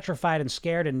so petrified and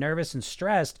scared and nervous and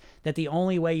stressed that the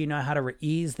only way you know how to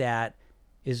ease that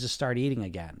is to start eating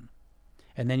again.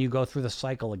 And then you go through the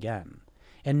cycle again.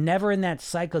 And never in that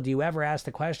cycle do you ever ask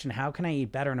the question, how can I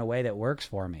eat better in a way that works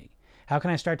for me? How can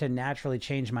I start to naturally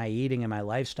change my eating and my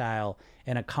lifestyle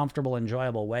in a comfortable,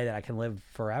 enjoyable way that I can live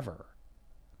forever?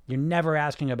 You're never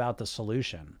asking about the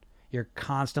solution. You're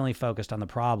constantly focused on the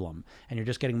problem, and you're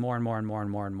just getting more and more and more and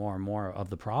more and more and more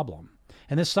of the problem.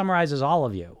 And this summarizes all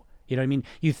of you. You know what I mean?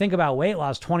 You think about weight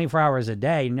loss 24 hours a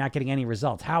day, you're not getting any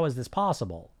results. How is this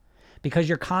possible? Because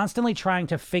you're constantly trying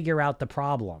to figure out the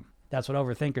problem. That's what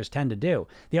overthinkers tend to do.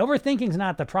 The overthinking is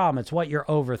not the problem. It's what you're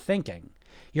overthinking.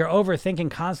 You're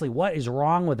overthinking constantly, what is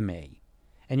wrong with me?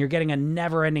 And you're getting a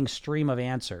never-ending stream of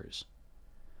answers.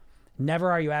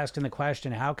 Never are you asking the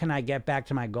question, how can I get back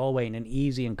to my goal weight in an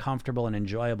easy and comfortable and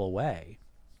enjoyable way?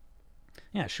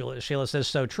 Yeah, Sheila says,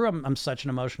 so true. I'm such an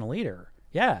emotional leader.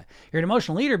 Yeah, you're an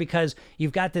emotional leader because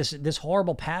you've got this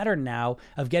horrible pattern now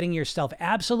of getting yourself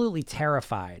absolutely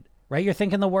terrified, right? You're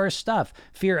thinking the worst stuff.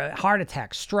 Fear, heart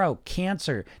attack, stroke,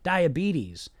 cancer,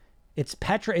 diabetes.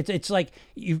 It's like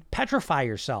you petrify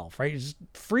yourself, right? You just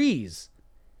freeze.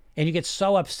 And you get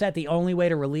so upset, the only way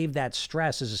to relieve that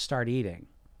stress is to start eating.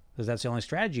 Because that's the only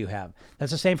strategy you have.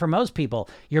 That's the same for most people.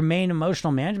 Your main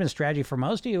emotional management strategy for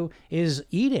most of you is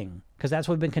eating, because that's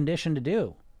what we've been conditioned to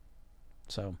do.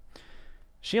 So,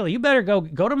 Sheila, you better go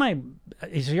to my,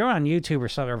 so you're on YouTube or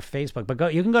something, or Facebook,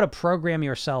 but you can go to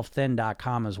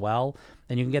programyourselfthin.com as well,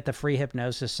 and you can get the free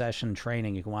hypnosis session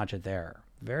training. You can watch it there.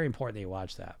 Very important that you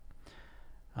watch that.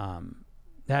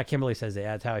 Kimberly says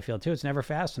that's how I feel too. It's never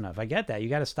fast enough. I get that. You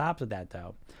got to stop with that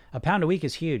though. A pound a week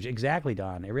is huge. Exactly,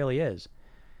 Dawn. It really is.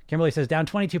 Kimberly says down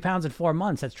 22 pounds in 4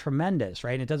 months. That's tremendous,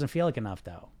 right? And it doesn't feel like enough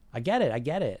though. I get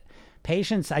it.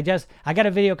 Patience. I got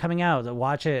a video coming out.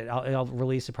 Watch it. I'll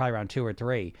release it probably around 2 or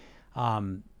 3.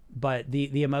 But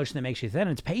the emotion that makes you thin,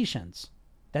 it's patience.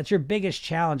 That's your biggest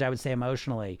challenge, I would say,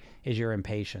 emotionally, is your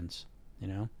impatience.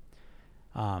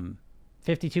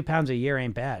 52 pounds a year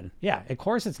ain't bad. Yeah, of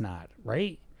course it's not,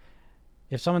 right?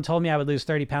 If someone told me I would lose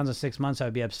 30 pounds in 6 months, I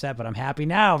would be upset, but I'm happy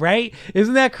now, right?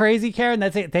 Isn't that crazy, Karen?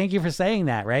 That's it. Thank you for saying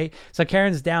that, right? So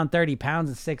Karen's down 30 pounds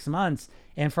in 6 months,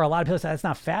 and for a lot of people, that's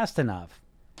not fast enough,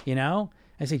 I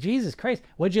say, Jesus Christ,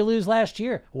 what'd you lose last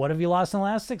year? What have you lost in the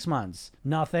last 6 months?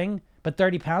 Nothing, but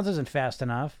 30 pounds isn't fast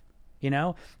enough,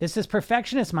 It's this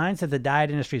perfectionist mindset the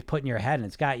diet industry is putting in your head, and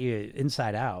it's got you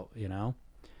inside out,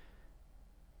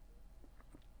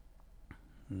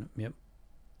 Yep.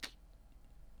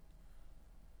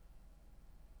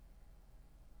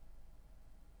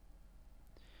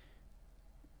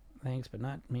 Thanks, but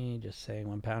not me. Just saying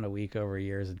 1 pound a week over a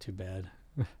year isn't too bad.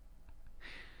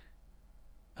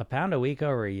 A pound a week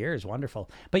over a year is wonderful.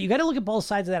 But you got to look at both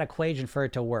sides of that equation for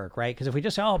it to work, right? Because if we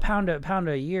just say, a pound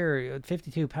a year,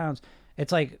 52 pounds,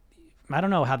 it's like, I don't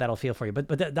know how that'll feel for you. But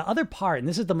the other part, and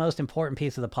this is the most important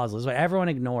piece of the puzzle, this is what everyone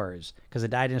ignores because the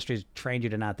diet industry has trained you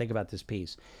to not think about this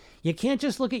piece. You can't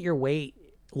just look at your weight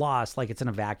loss like it's in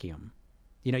a vacuum.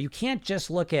 You can't just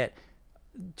look at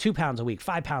 2 pounds a week,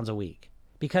 5 pounds a week,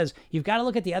 because you've got to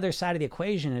look at the other side of the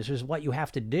equation, which is what you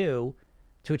have to do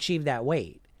to achieve that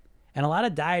weight. And a lot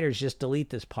of dieters just delete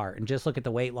this part and just look at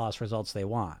the weight loss results they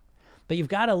want. But you've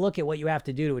got to look at what you have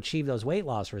to do to achieve those weight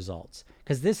loss results,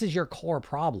 because this is your core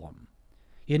problem.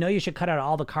 You should cut out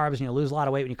all the carbs and you'll lose a lot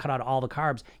of weight when you cut out all the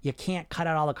carbs. You can't cut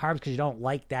out all the carbs because you don't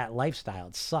like that lifestyle.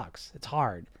 It sucks. It's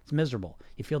hard. It's miserable.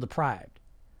 You feel deprived.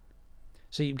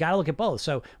 So you've got to look at both.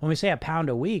 So when we say a pound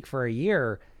a week for a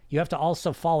year, you have to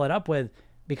also follow it up with,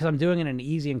 because I'm doing it in an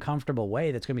easy and comfortable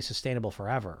way that's going to be sustainable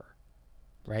forever,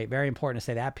 right? Very important to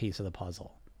say that piece of the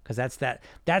puzzle, because that's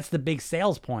the big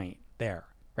sales point there,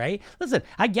 right? Listen,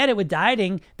 I get it with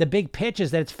dieting. The big pitch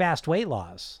is that it's fast weight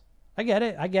loss. I get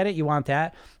it. You want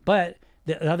that. But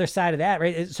the other side of that,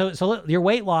 right? So your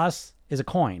weight loss is a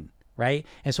coin, right?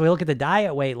 And so we look at the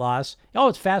diet weight loss. Oh,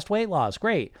 it's fast weight loss.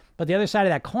 Great. But the other side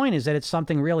of that coin is that it's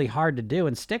something really hard to do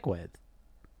and stick with.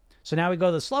 So now we go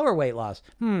to the slower weight loss.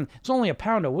 It's only a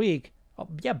pound a week. Oh,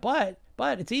 yeah, but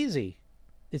it's easy.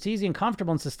 It's easy and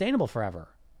comfortable and sustainable forever.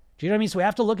 Do you know what I mean? So we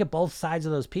have to look at both sides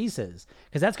of those pieces,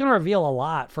 because that's going to reveal a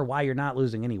lot for why you're not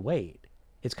losing any weight.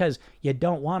 It's because you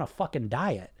don't want a fucking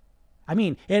diet. I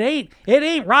mean, it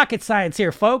ain't rocket science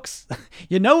here, folks.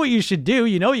 You know what you should do.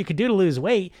 You know what you could do to lose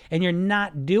weight, and you're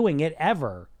not doing it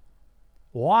ever.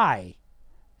 Why?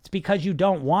 It's because you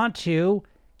don't want to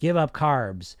give up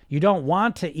carbs. You don't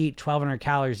want to eat 1,200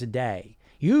 calories a day.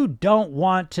 You don't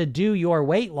want to do your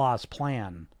weight loss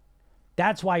plan.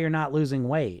 That's why you're not losing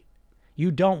weight.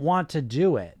 You don't want to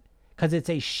do it because it's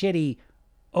a shitty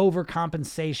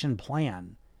overcompensation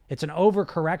plan. It's an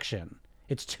overcorrection.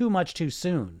 It's too much too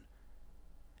soon.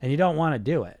 And you don't want to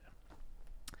do it.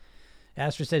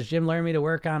 Astra says, Jim learned me to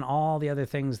work on all the other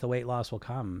things, the weight loss will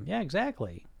come. Yeah,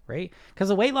 exactly. Right? Because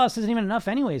the weight loss isn't even enough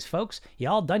anyways, folks. You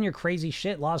all done your crazy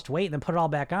shit, lost weight, and then put it all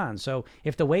back on. So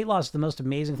if the weight loss is the most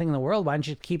amazing thing in the world, why don't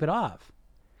you keep it off?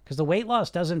 Because the weight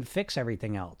loss doesn't fix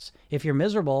everything else. If you're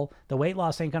miserable, the weight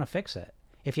loss ain't going to fix it.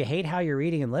 If you hate how you're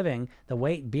eating and living, the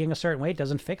weight, being a certain weight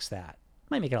doesn't fix that.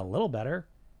 It might make it a little better,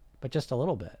 but just a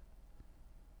little bit.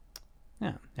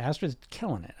 Yeah, Astra's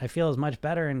killing it. I feel as much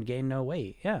better and gain no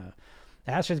weight. Yeah.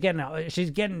 Astra's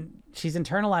she's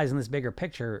internalizing this bigger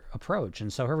picture approach,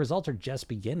 and so her results are just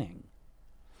beginning.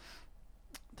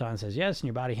 Don says, yes, and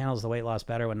your body handles the weight loss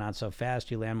better when not so fast.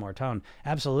 You land more tone.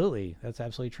 Absolutely. That's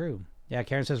absolutely true. Yeah,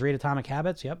 Karen says, read Atomic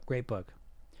Habits. Yep, great book.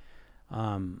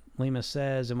 Lima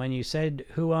says, and when you said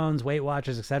who owns Weight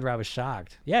Watchers, etc., I was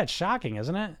shocked. Yeah, it's shocking,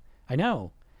 isn't it? I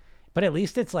know. But at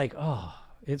least it's like, oh,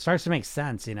 it starts to make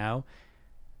sense, you know?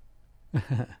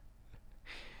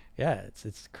 Yeah,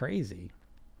 it's crazy.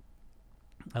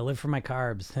 I live for my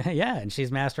carbs. Yeah, and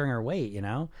she's mastering her weight, you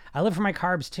know? I live for my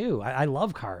carbs too. I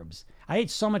love carbs. I ate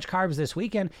so much carbs this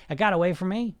weekend. It got away from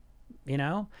me, you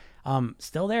know?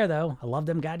 Still there though. I love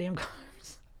them goddamn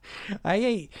carbs. I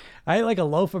ate like a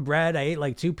loaf of bread. I ate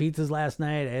like 2 pizzas last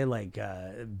night. I ate like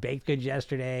baked goods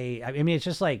yesterday. I mean, it's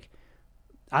just like,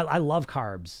 I love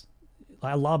carbs.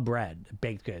 I love bread,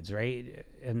 baked goods, right?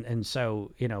 And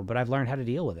so, you know, but I've learned how to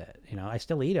deal with it. You know, I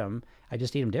still eat them. I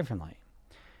just eat them differently.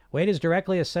 Weight is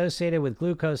directly associated with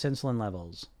glucose insulin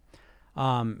levels.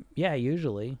 Yeah,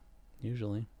 usually.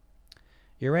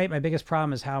 You're right. My biggest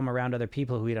problem is how I'm around other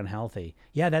people who eat unhealthy.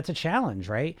 Yeah, that's a challenge,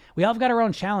 right? We all have got our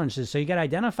own challenges. So you got to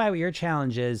identify what your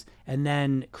challenge is and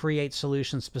then create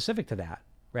solutions specific to that,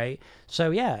 right?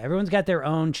 So yeah, everyone's got their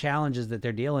own challenges that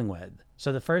they're dealing with.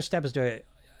 So the first step is to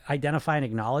identify and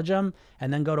acknowledge them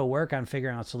and then go to work on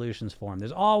figuring out solutions for them.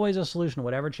 There's always a solution to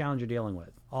whatever challenge you're dealing with.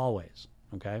 Always.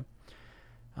 Okay.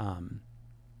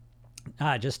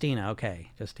 Justina.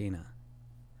 Okay. Justina.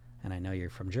 And I know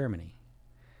you're from Germany.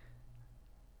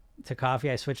 To coffee,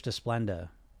 I switched to Splenda.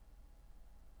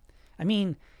 I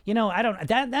mean, you know, I don't,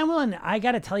 that one, I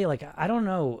got to tell you, like, I don't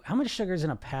know how much sugar is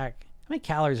in a pack. How many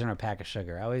calories are in a pack of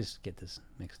sugar? I always get this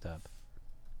mixed up.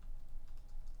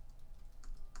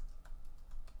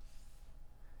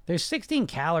 There's 16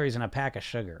 calories in a pack of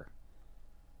sugar.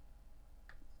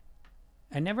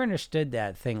 I never understood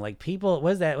that thing. Like people,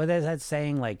 what is that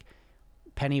saying? Like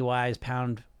penny wise,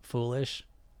 pound foolish.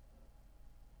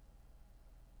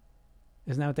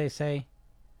 Isn't that what they say?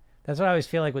 That's what I always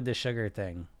feel like with the sugar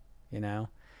thing, you know?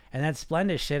 And that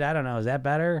Splenda shit, I don't know. Is that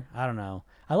better? I don't know.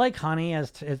 I like honey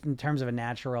as in terms of a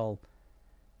natural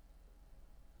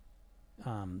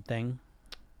thing.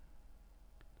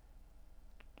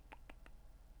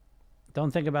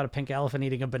 Don't think about a pink elephant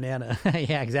eating a banana.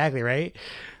 Yeah, exactly, right?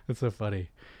 That's so funny.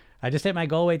 I just hit my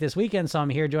goal weight this weekend, so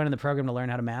I'm here joining the program to learn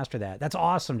how to master that. That's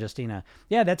awesome, Justina.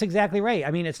 Yeah, that's exactly right.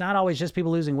 I mean, it's not always just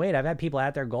people losing weight. I've had people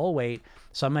at their goal weight.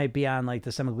 Some might be on like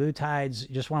the semaglutides,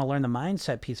 just want to learn the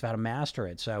mindset piece of how to master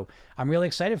it. So I'm really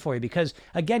excited for you because,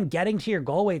 again, getting to your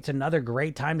goal weight's another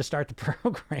great time to start the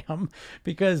program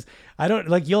because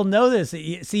you'll know this.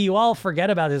 See, you all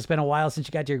forget about it. It's been a while since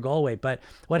you got to your goal weight. But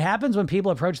what happens when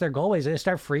people approach their goal weights, they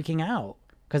start freaking out.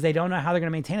 Because they don't know how they're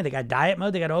going to maintain it. They got diet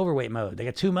mode, they got overweight mode. They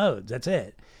got 2 modes. That's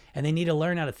it. And they need to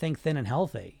learn how to think thin and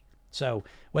healthy. So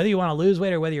whether you want to lose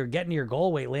weight or whether you're getting to your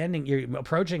goal weight, you're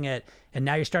approaching it, and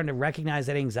now you're starting to recognize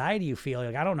that anxiety you feel.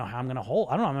 Like, I don't know how I'm going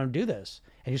to do this.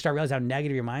 And you start realizing how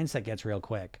negative your mindset gets real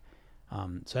quick.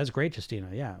 So that's great, Justina.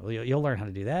 Yeah, well, you'll learn how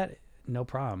to do that. No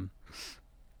problem.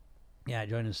 Yeah,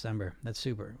 join in December. That's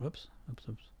super. Whoops.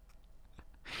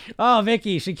 Oh,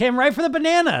 Vicky, she came right for the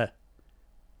banana.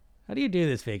 How do you do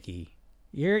this, Vicky?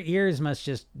 Your ears must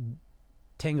just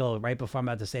tingle right before I'm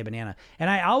about to say banana. And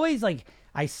I always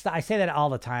I say that all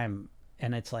the time.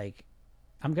 And it's like,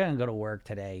 I'm going to go to work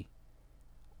today.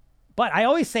 But I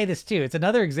always say this too. It's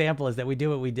another example is that we do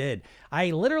what we did.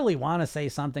 I literally want to say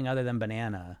something other than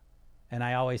banana. And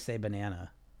I always say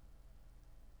banana.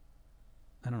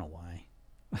 I don't know why.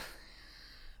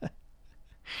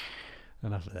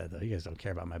 Enough of that though. You guys don't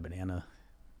care about my banana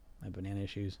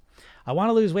issues. I want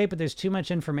to lose weight, but there's too much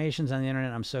information on the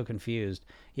internet. I'm so confused.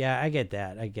 Yeah, I get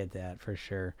that for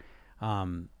sure.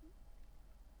 I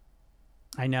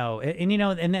know. And you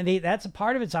know, and then that's a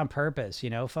part of it's on purpose, you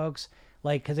know, folks,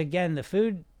 like, cause again, the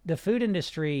food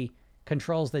industry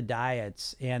controls the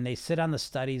diets, and they sit on the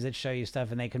studies that show you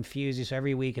stuff, and they confuse you. So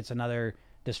every week it's another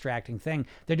distracting thing.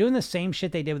 They're doing the same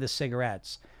shit they did with the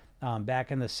cigarettes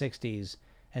back in the 60s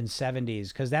and 70s,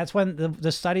 because that's when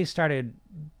the studies started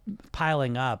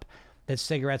piling up that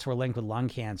cigarettes were linked with lung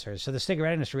cancer. So the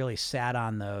cigarette industry really sat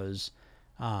on those.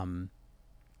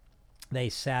 They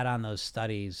sat on those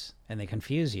studies, and they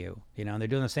confuse you, and they're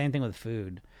doing the same thing with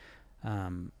food.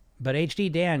 But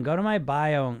HD Dan, go to my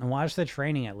bio and watch the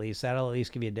training at least. That'll at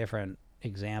least give you a different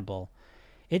example.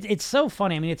 It's so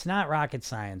funny. I mean, it's not rocket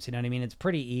science. You know what I mean? It's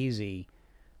pretty easy.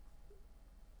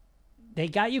 They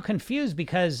got you confused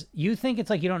because you think it's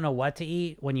like you don't know what to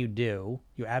eat when you do.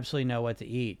 You absolutely know what to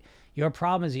eat. Your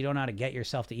problem is you don't know how to get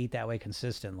yourself to eat that way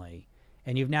consistently.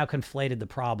 And you've now conflated the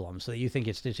problem so that you think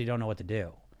it's just you don't know what to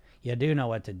do. You do know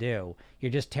what to do.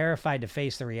 You're just terrified to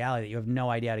face the reality that you have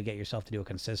no idea how to get yourself to do it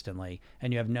consistently,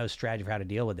 and you have no strategy for how to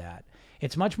deal with that.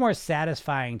 It's much more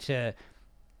satisfying to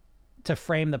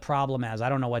frame the problem as, I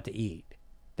don't know what to eat.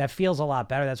 That feels a lot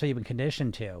better. That's what you've been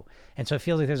conditioned to. And so it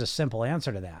feels like there's a simple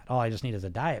answer to that. All I just need is a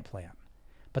diet plan.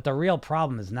 But the real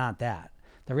problem is not that.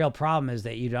 The real problem is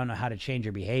that you don't know how to change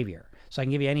your behavior. So I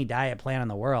can give you any diet plan in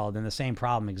the world, and the same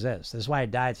problem exists. This is why a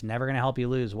diet's never going to help you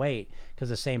lose weight, because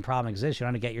the same problem exists. You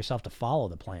don't have to get yourself to follow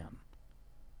the plan.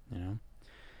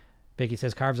 Vicky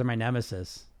says, carbs are my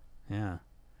nemesis. Yeah.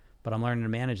 But I'm learning to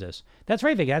manage this. That's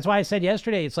right, Vicky. That's why I said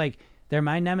yesterday, it's like, they're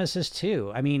my nemesis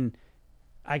too. I mean,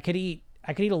 I could eat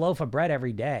a loaf of bread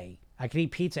every day. I could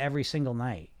eat pizza every single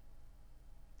night.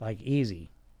 Like, easy.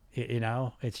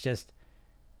 It's just...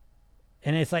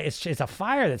 And it's like, it's a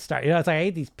fire that started, it's like I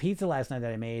ate these pizza last night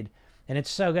that I made, and it's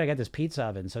so good. I got this pizza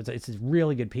oven. So it's a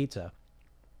really good pizza,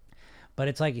 but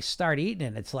it's like you start eating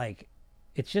it. It's like,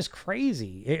 it's just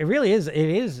crazy. It really is.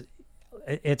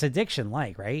 It's addiction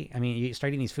like, right? I mean, you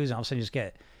start eating these foods and all of a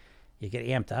sudden you get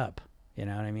amped up, you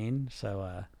know what I mean?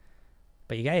 So,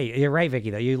 but you're right,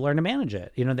 Vicky, though. You learn to manage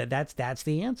it. That's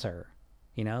the answer.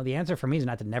 The answer for me is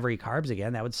not to never eat carbs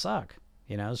again. That would suck,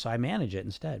 so I manage it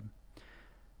instead.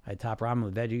 I top ramen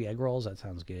with veggie egg rolls. That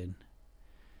sounds good.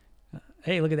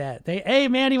 Hey, look at that. Hey,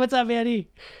 Mandy. What's up, Mandy?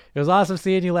 It was awesome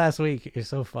seeing you last week. You're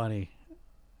so funny.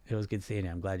 It was good seeing you.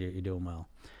 I'm glad you're doing well.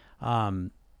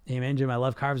 Hey, man, Jim, I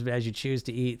love carbs, but as you choose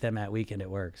to eat them at weekend,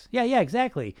 it works. Yeah,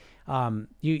 exactly.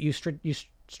 You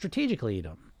strategically eat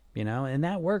them, and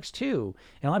that works too.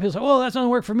 And a lot of people say, oh, that's not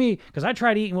work for me because I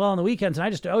tried eating well on the weekends and I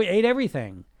just ate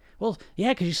everything. Well,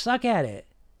 yeah, because you suck at it.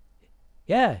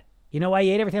 Yeah. You know why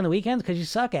you ate everything on the weekends? Because you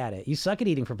suck at it. You suck at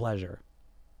eating for pleasure.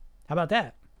 How about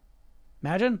that?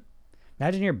 Imagine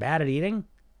you're bad at eating.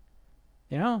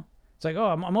 It's like, oh,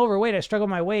 I'm overweight. I struggle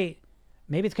with my weight.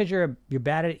 Maybe it's because you're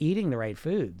bad at eating the right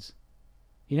foods.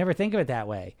 You never think of it that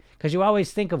way because you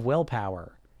always think of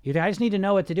willpower. You think, I just need to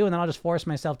know what to do, and then I'll just force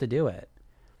myself to do it.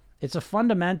 It's a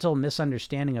fundamental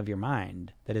misunderstanding of your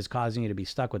mind that is causing you to be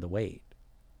stuck with the weight.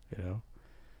 The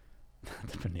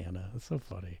banana. That's so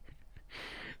funny.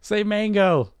 Say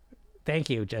mango. Thank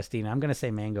you, Justina. I'm going to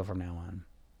say mango from now on.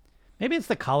 Maybe it's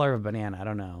the color of banana. I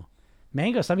don't know.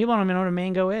 Mango. Some people don't even know what a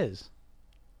mango is.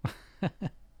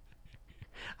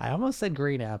 I almost said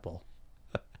green apple.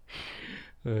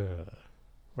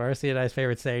 Marcy and I's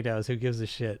favorite saying now is, who gives a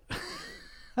shit?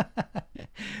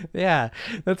 Yeah,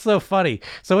 that's so funny.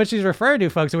 So what she's referring to,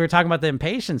 folks, and we were talking about the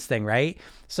impatience thing, right?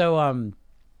 So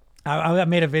I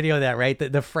made a video of that, right?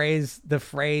 The phrase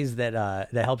that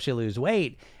helps you lose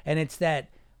weight, and it's that,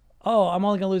 oh, I'm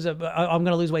going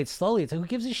to lose weight slowly. It's like, who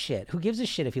gives a shit? Who gives a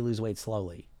shit if you lose weight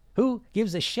slowly? Who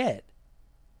gives a shit?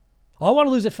 Oh, I want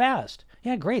to lose it fast.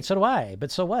 Yeah, great. So do I.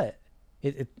 But so what?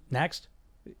 Next.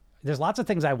 There's lots of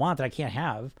things I want that I can't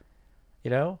have,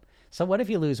 So what if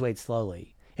you lose weight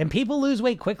slowly? And people lose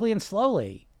weight quickly and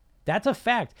slowly. That's a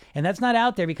fact. And that's not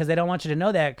out there because they don't want you to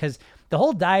know that, because the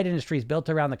whole diet industry is built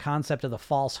around the concept of the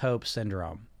false hope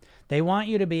syndrome. They want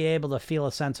you to be able to feel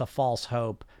a sense of false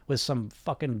hope with some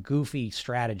fucking goofy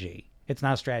strategy. It's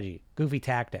not a strategy, goofy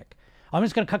tactic. I'm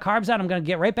just going to cut carbs out. I'm going to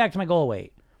get right back to my goal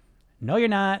weight. No, you're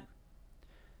not.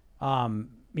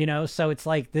 So it's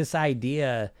like this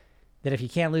idea that if you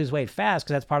can't lose weight fast,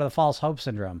 because that's part of the false hope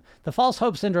syndrome. The false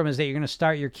hope syndrome is that you're going to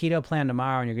start your keto plan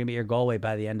tomorrow and you're going to be at your goal weight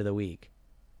by the end of the week.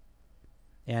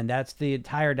 And that's the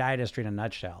entire diet industry in a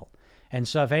nutshell. And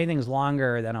so if anything's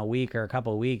longer than a week or a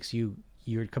couple of weeks,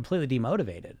 you're completely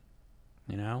demotivated,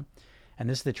 And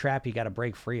this is the trap you got to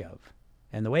break free of.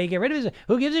 And the way you get rid of it is,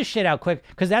 who gives a shit how quick?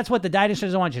 Because that's what the diet industry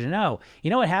doesn't want you to know. You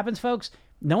know what happens, folks?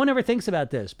 No one ever thinks about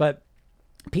this, but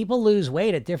people lose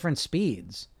weight at different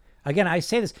speeds. Again, I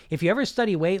say this, if you ever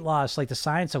study weight loss, like the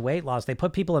science of weight loss, they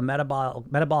put people in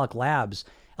metabolic labs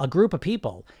a group of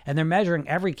people, and they're measuring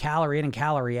every calorie in and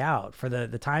calorie out for the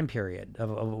time period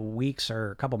of weeks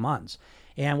or a couple months.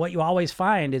 And what you always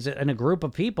find is that in a group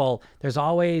of people, there's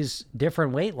always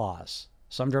different weight loss,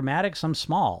 some dramatic, some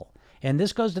small. And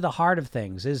this goes to the heart of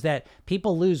things, is that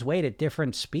people lose weight at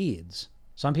different speeds.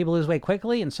 Some people lose weight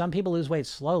quickly and some people lose weight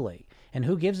slowly. And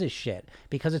who gives a shit?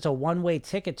 Because it's a one-way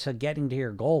ticket to getting to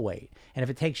your goal weight. And if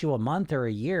it takes you a month or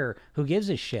a year, who gives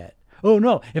a shit? Oh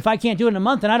no, if I can't do it in a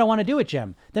month, then I don't want to do it,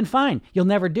 Jim. Then fine, you'll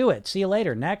never do it. See you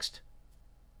later. Next.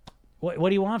 What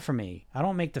do you want from me? I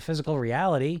don't make the physical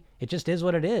reality. It just is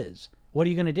what it is. What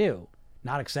are you going to do?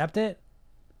 Not accept it?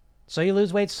 So you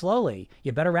lose weight slowly.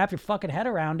 You better wrap your fucking head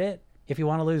around it if you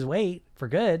want to lose weight for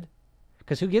good.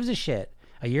 Because who gives a shit?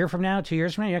 A year from now, 2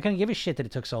 years from now, you're not going to give a shit that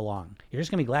it took so long. You're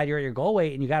just going to be glad you're at your goal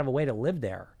weight and you got to have a way to live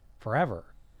there forever.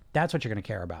 That's what you're going to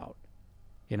care about.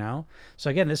 You know?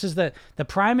 So again, this is the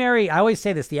primary, I always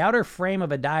say this, the outer frame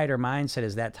of a diet or mindset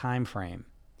is that time frame.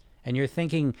 And you're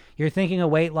thinking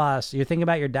of weight loss, you're thinking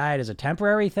about your diet as a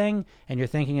temporary thing, and you're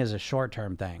thinking as a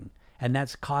short-term thing. And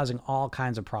that's causing all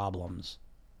kinds of problems.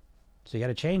 So you got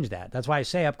to change that. That's why I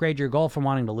say upgrade your goal from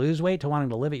wanting to lose weight to wanting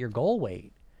to live at your goal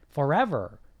weight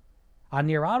forever on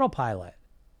your autopilot.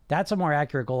 That's a more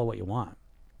accurate goal of what you want.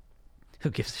 Who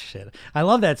gives a shit? I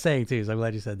love that saying too, so I'm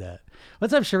glad you said that.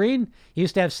 What's up, Shireen? You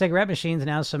used to have cigarette machines,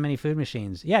 now so many food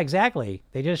machines. Yeah, exactly.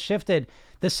 They just shifted.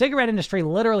 The cigarette industry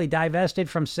literally divested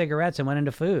from cigarettes and went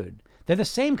into food. They're the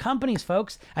same companies,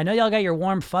 folks. I know y'all got your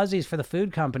warm fuzzies for the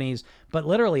food companies, but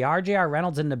literally RJR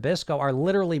Reynolds and Nabisco are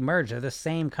literally merged. They're the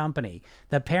same company.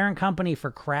 The parent company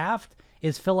for Kraft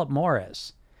is Philip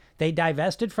Morris. They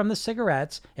divested from the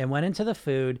cigarettes and went into the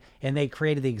food, and they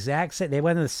created the exact same, they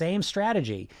went in the same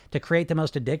strategy to create the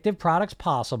most addictive products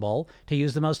possible, to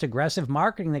use the most aggressive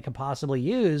marketing they could possibly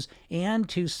use, and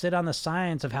to sit on the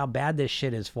science of how bad this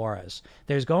shit is for us.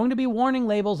 There's going to be warning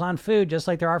labels on food just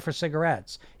like there are for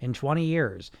cigarettes in 20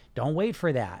 years. Don't wait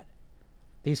for that.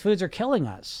 These foods are killing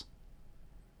us.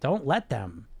 Don't let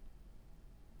them.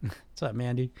 What's up,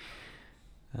 Mandy?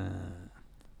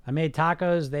 I made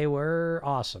tacos. They were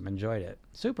awesome. Enjoyed it.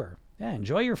 Super. Yeah,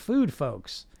 enjoy your food,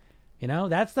 folks. You know,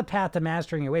 that's the path to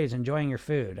mastering your weight, is enjoying your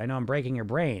food. I know I'm breaking your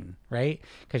brain, right?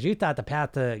 Because you thought the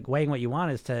path to weighing what you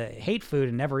want is to hate food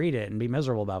and never eat it and be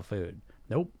miserable about food.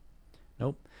 Nope.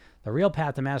 The real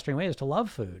path to mastering weight is to love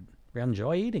food.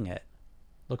 Enjoy eating it.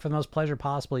 Look for the most pleasure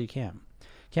possible you can.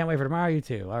 Can't wait for tomorrow, you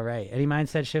too. All right. Any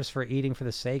mindset shifts for eating for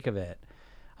the sake of it?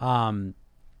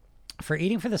 For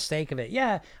eating for the sake of it.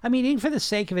 Yeah. I mean, eating for the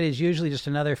sake of it is usually just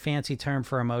another fancy term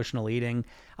for emotional eating.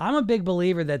 I'm a big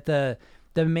believer that the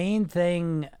main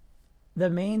thing,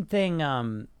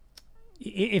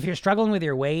 if you're struggling with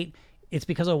your weight, it's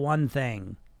because of one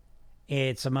thing.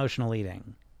 It's emotional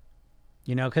eating.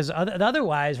 You know, because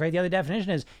otherwise, right, the other definition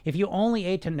is if you only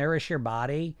ate to nourish your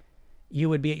body, you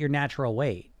would be at your natural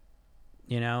weight.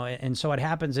 You know, and so what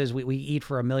happens is we eat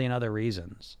for a million other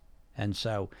reasons. And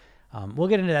so we'll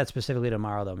get into that specifically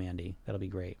tomorrow, though, Mandy. That'll be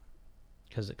great.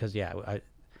 Because yeah, I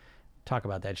talk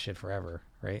about that shit forever,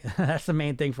 right? That's the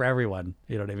main thing for everyone.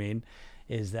 You know what I mean?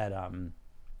 Is that,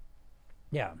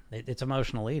 yeah, it's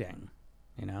emotional eating,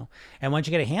 you know? And once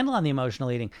you get a handle on the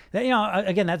emotional eating, that, you know,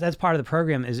 again, that's part of the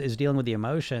program is dealing with the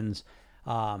emotions.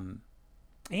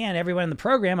 And everyone in the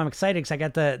program, I'm excited because I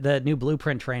got the new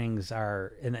blueprint trainings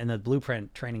and the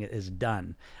blueprint training is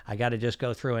done. I got to just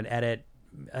go through and edit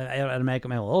and make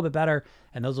them a little bit better.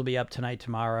 And those will be up tonight,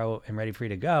 tomorrow, and ready for you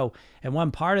to go. And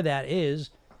one part of that is,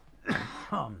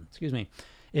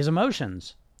 is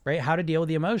emotions, right? How to deal with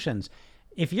the emotions.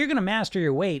 If you're going to master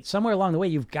your weight, somewhere along the way,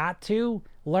 you've got to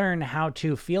learn how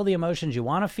to feel the emotions you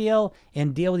want to feel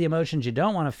and deal with the emotions you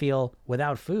don't want to feel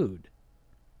without food.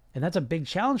 And that's a big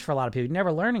challenge for a lot of people. You're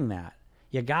never learning that.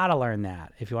 You got to learn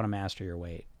that if you want to master your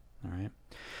weight. All right.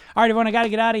 All right, everyone, I got to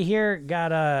get out of here.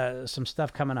 Got some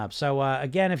stuff coming up. So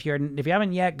again, if you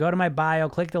haven't yet, go to my bio,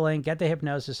 click the link, get the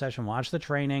hypnosis session, watch the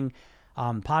training.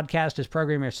 Podcast is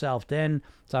Program Yourself In.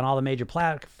 It's on all the major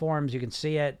platforms. You can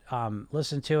see it,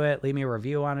 listen to it, leave me a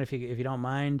review on it if you don't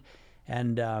mind.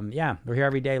 And yeah, we're here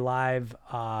every day live.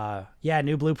 Yeah,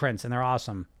 new blueprints, and they're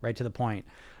awesome, right to the point.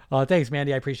 Thanks,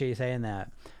 Mandy. I appreciate you saying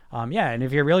that. Yeah, and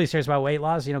if you're really serious about weight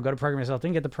loss, go to Program Yourself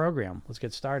In, get the program. Let's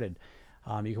get started.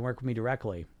 You can work with me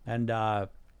directly. And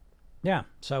yeah,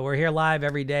 so we're here live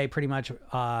every day, pretty much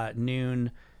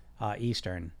noon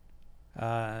Eastern.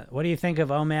 What do you think of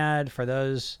OMAD for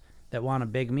those that want a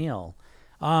big meal?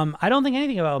 I don't think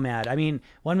anything of OMAD. I mean,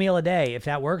 one meal a day. If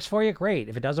that works for you, great.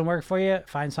 If it doesn't work for you,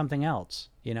 find something else.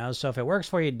 So if it works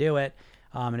for you, do it.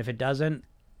 And if it doesn't,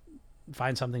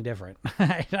 find something different.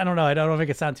 I don't know. I don't make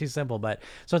it sound too simple, but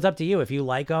so it's up to you. If you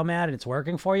like OMAD and it's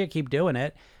working for you, keep doing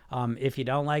it. If you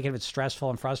don't like it, if it's stressful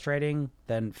and frustrating,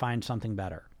 then find something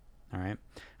better. All right.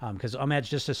 Because OMAD's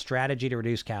just a strategy to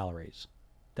reduce calories.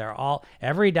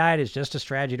 Every diet is just a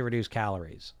strategy to reduce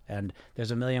calories. And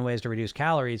there's a million ways to reduce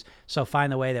calories. So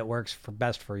find the way that works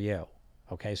best for you.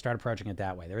 Okay. Start approaching it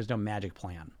that way. There is no magic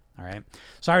plan. All right.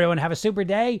 Sorry, everyone. Have a super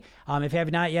day. If you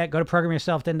have not yet, go to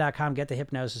programyourselfthin.com, get the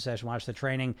hypnosis session, watch the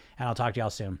training, and I'll talk to y'all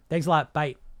soon. Thanks a lot.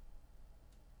 Bye.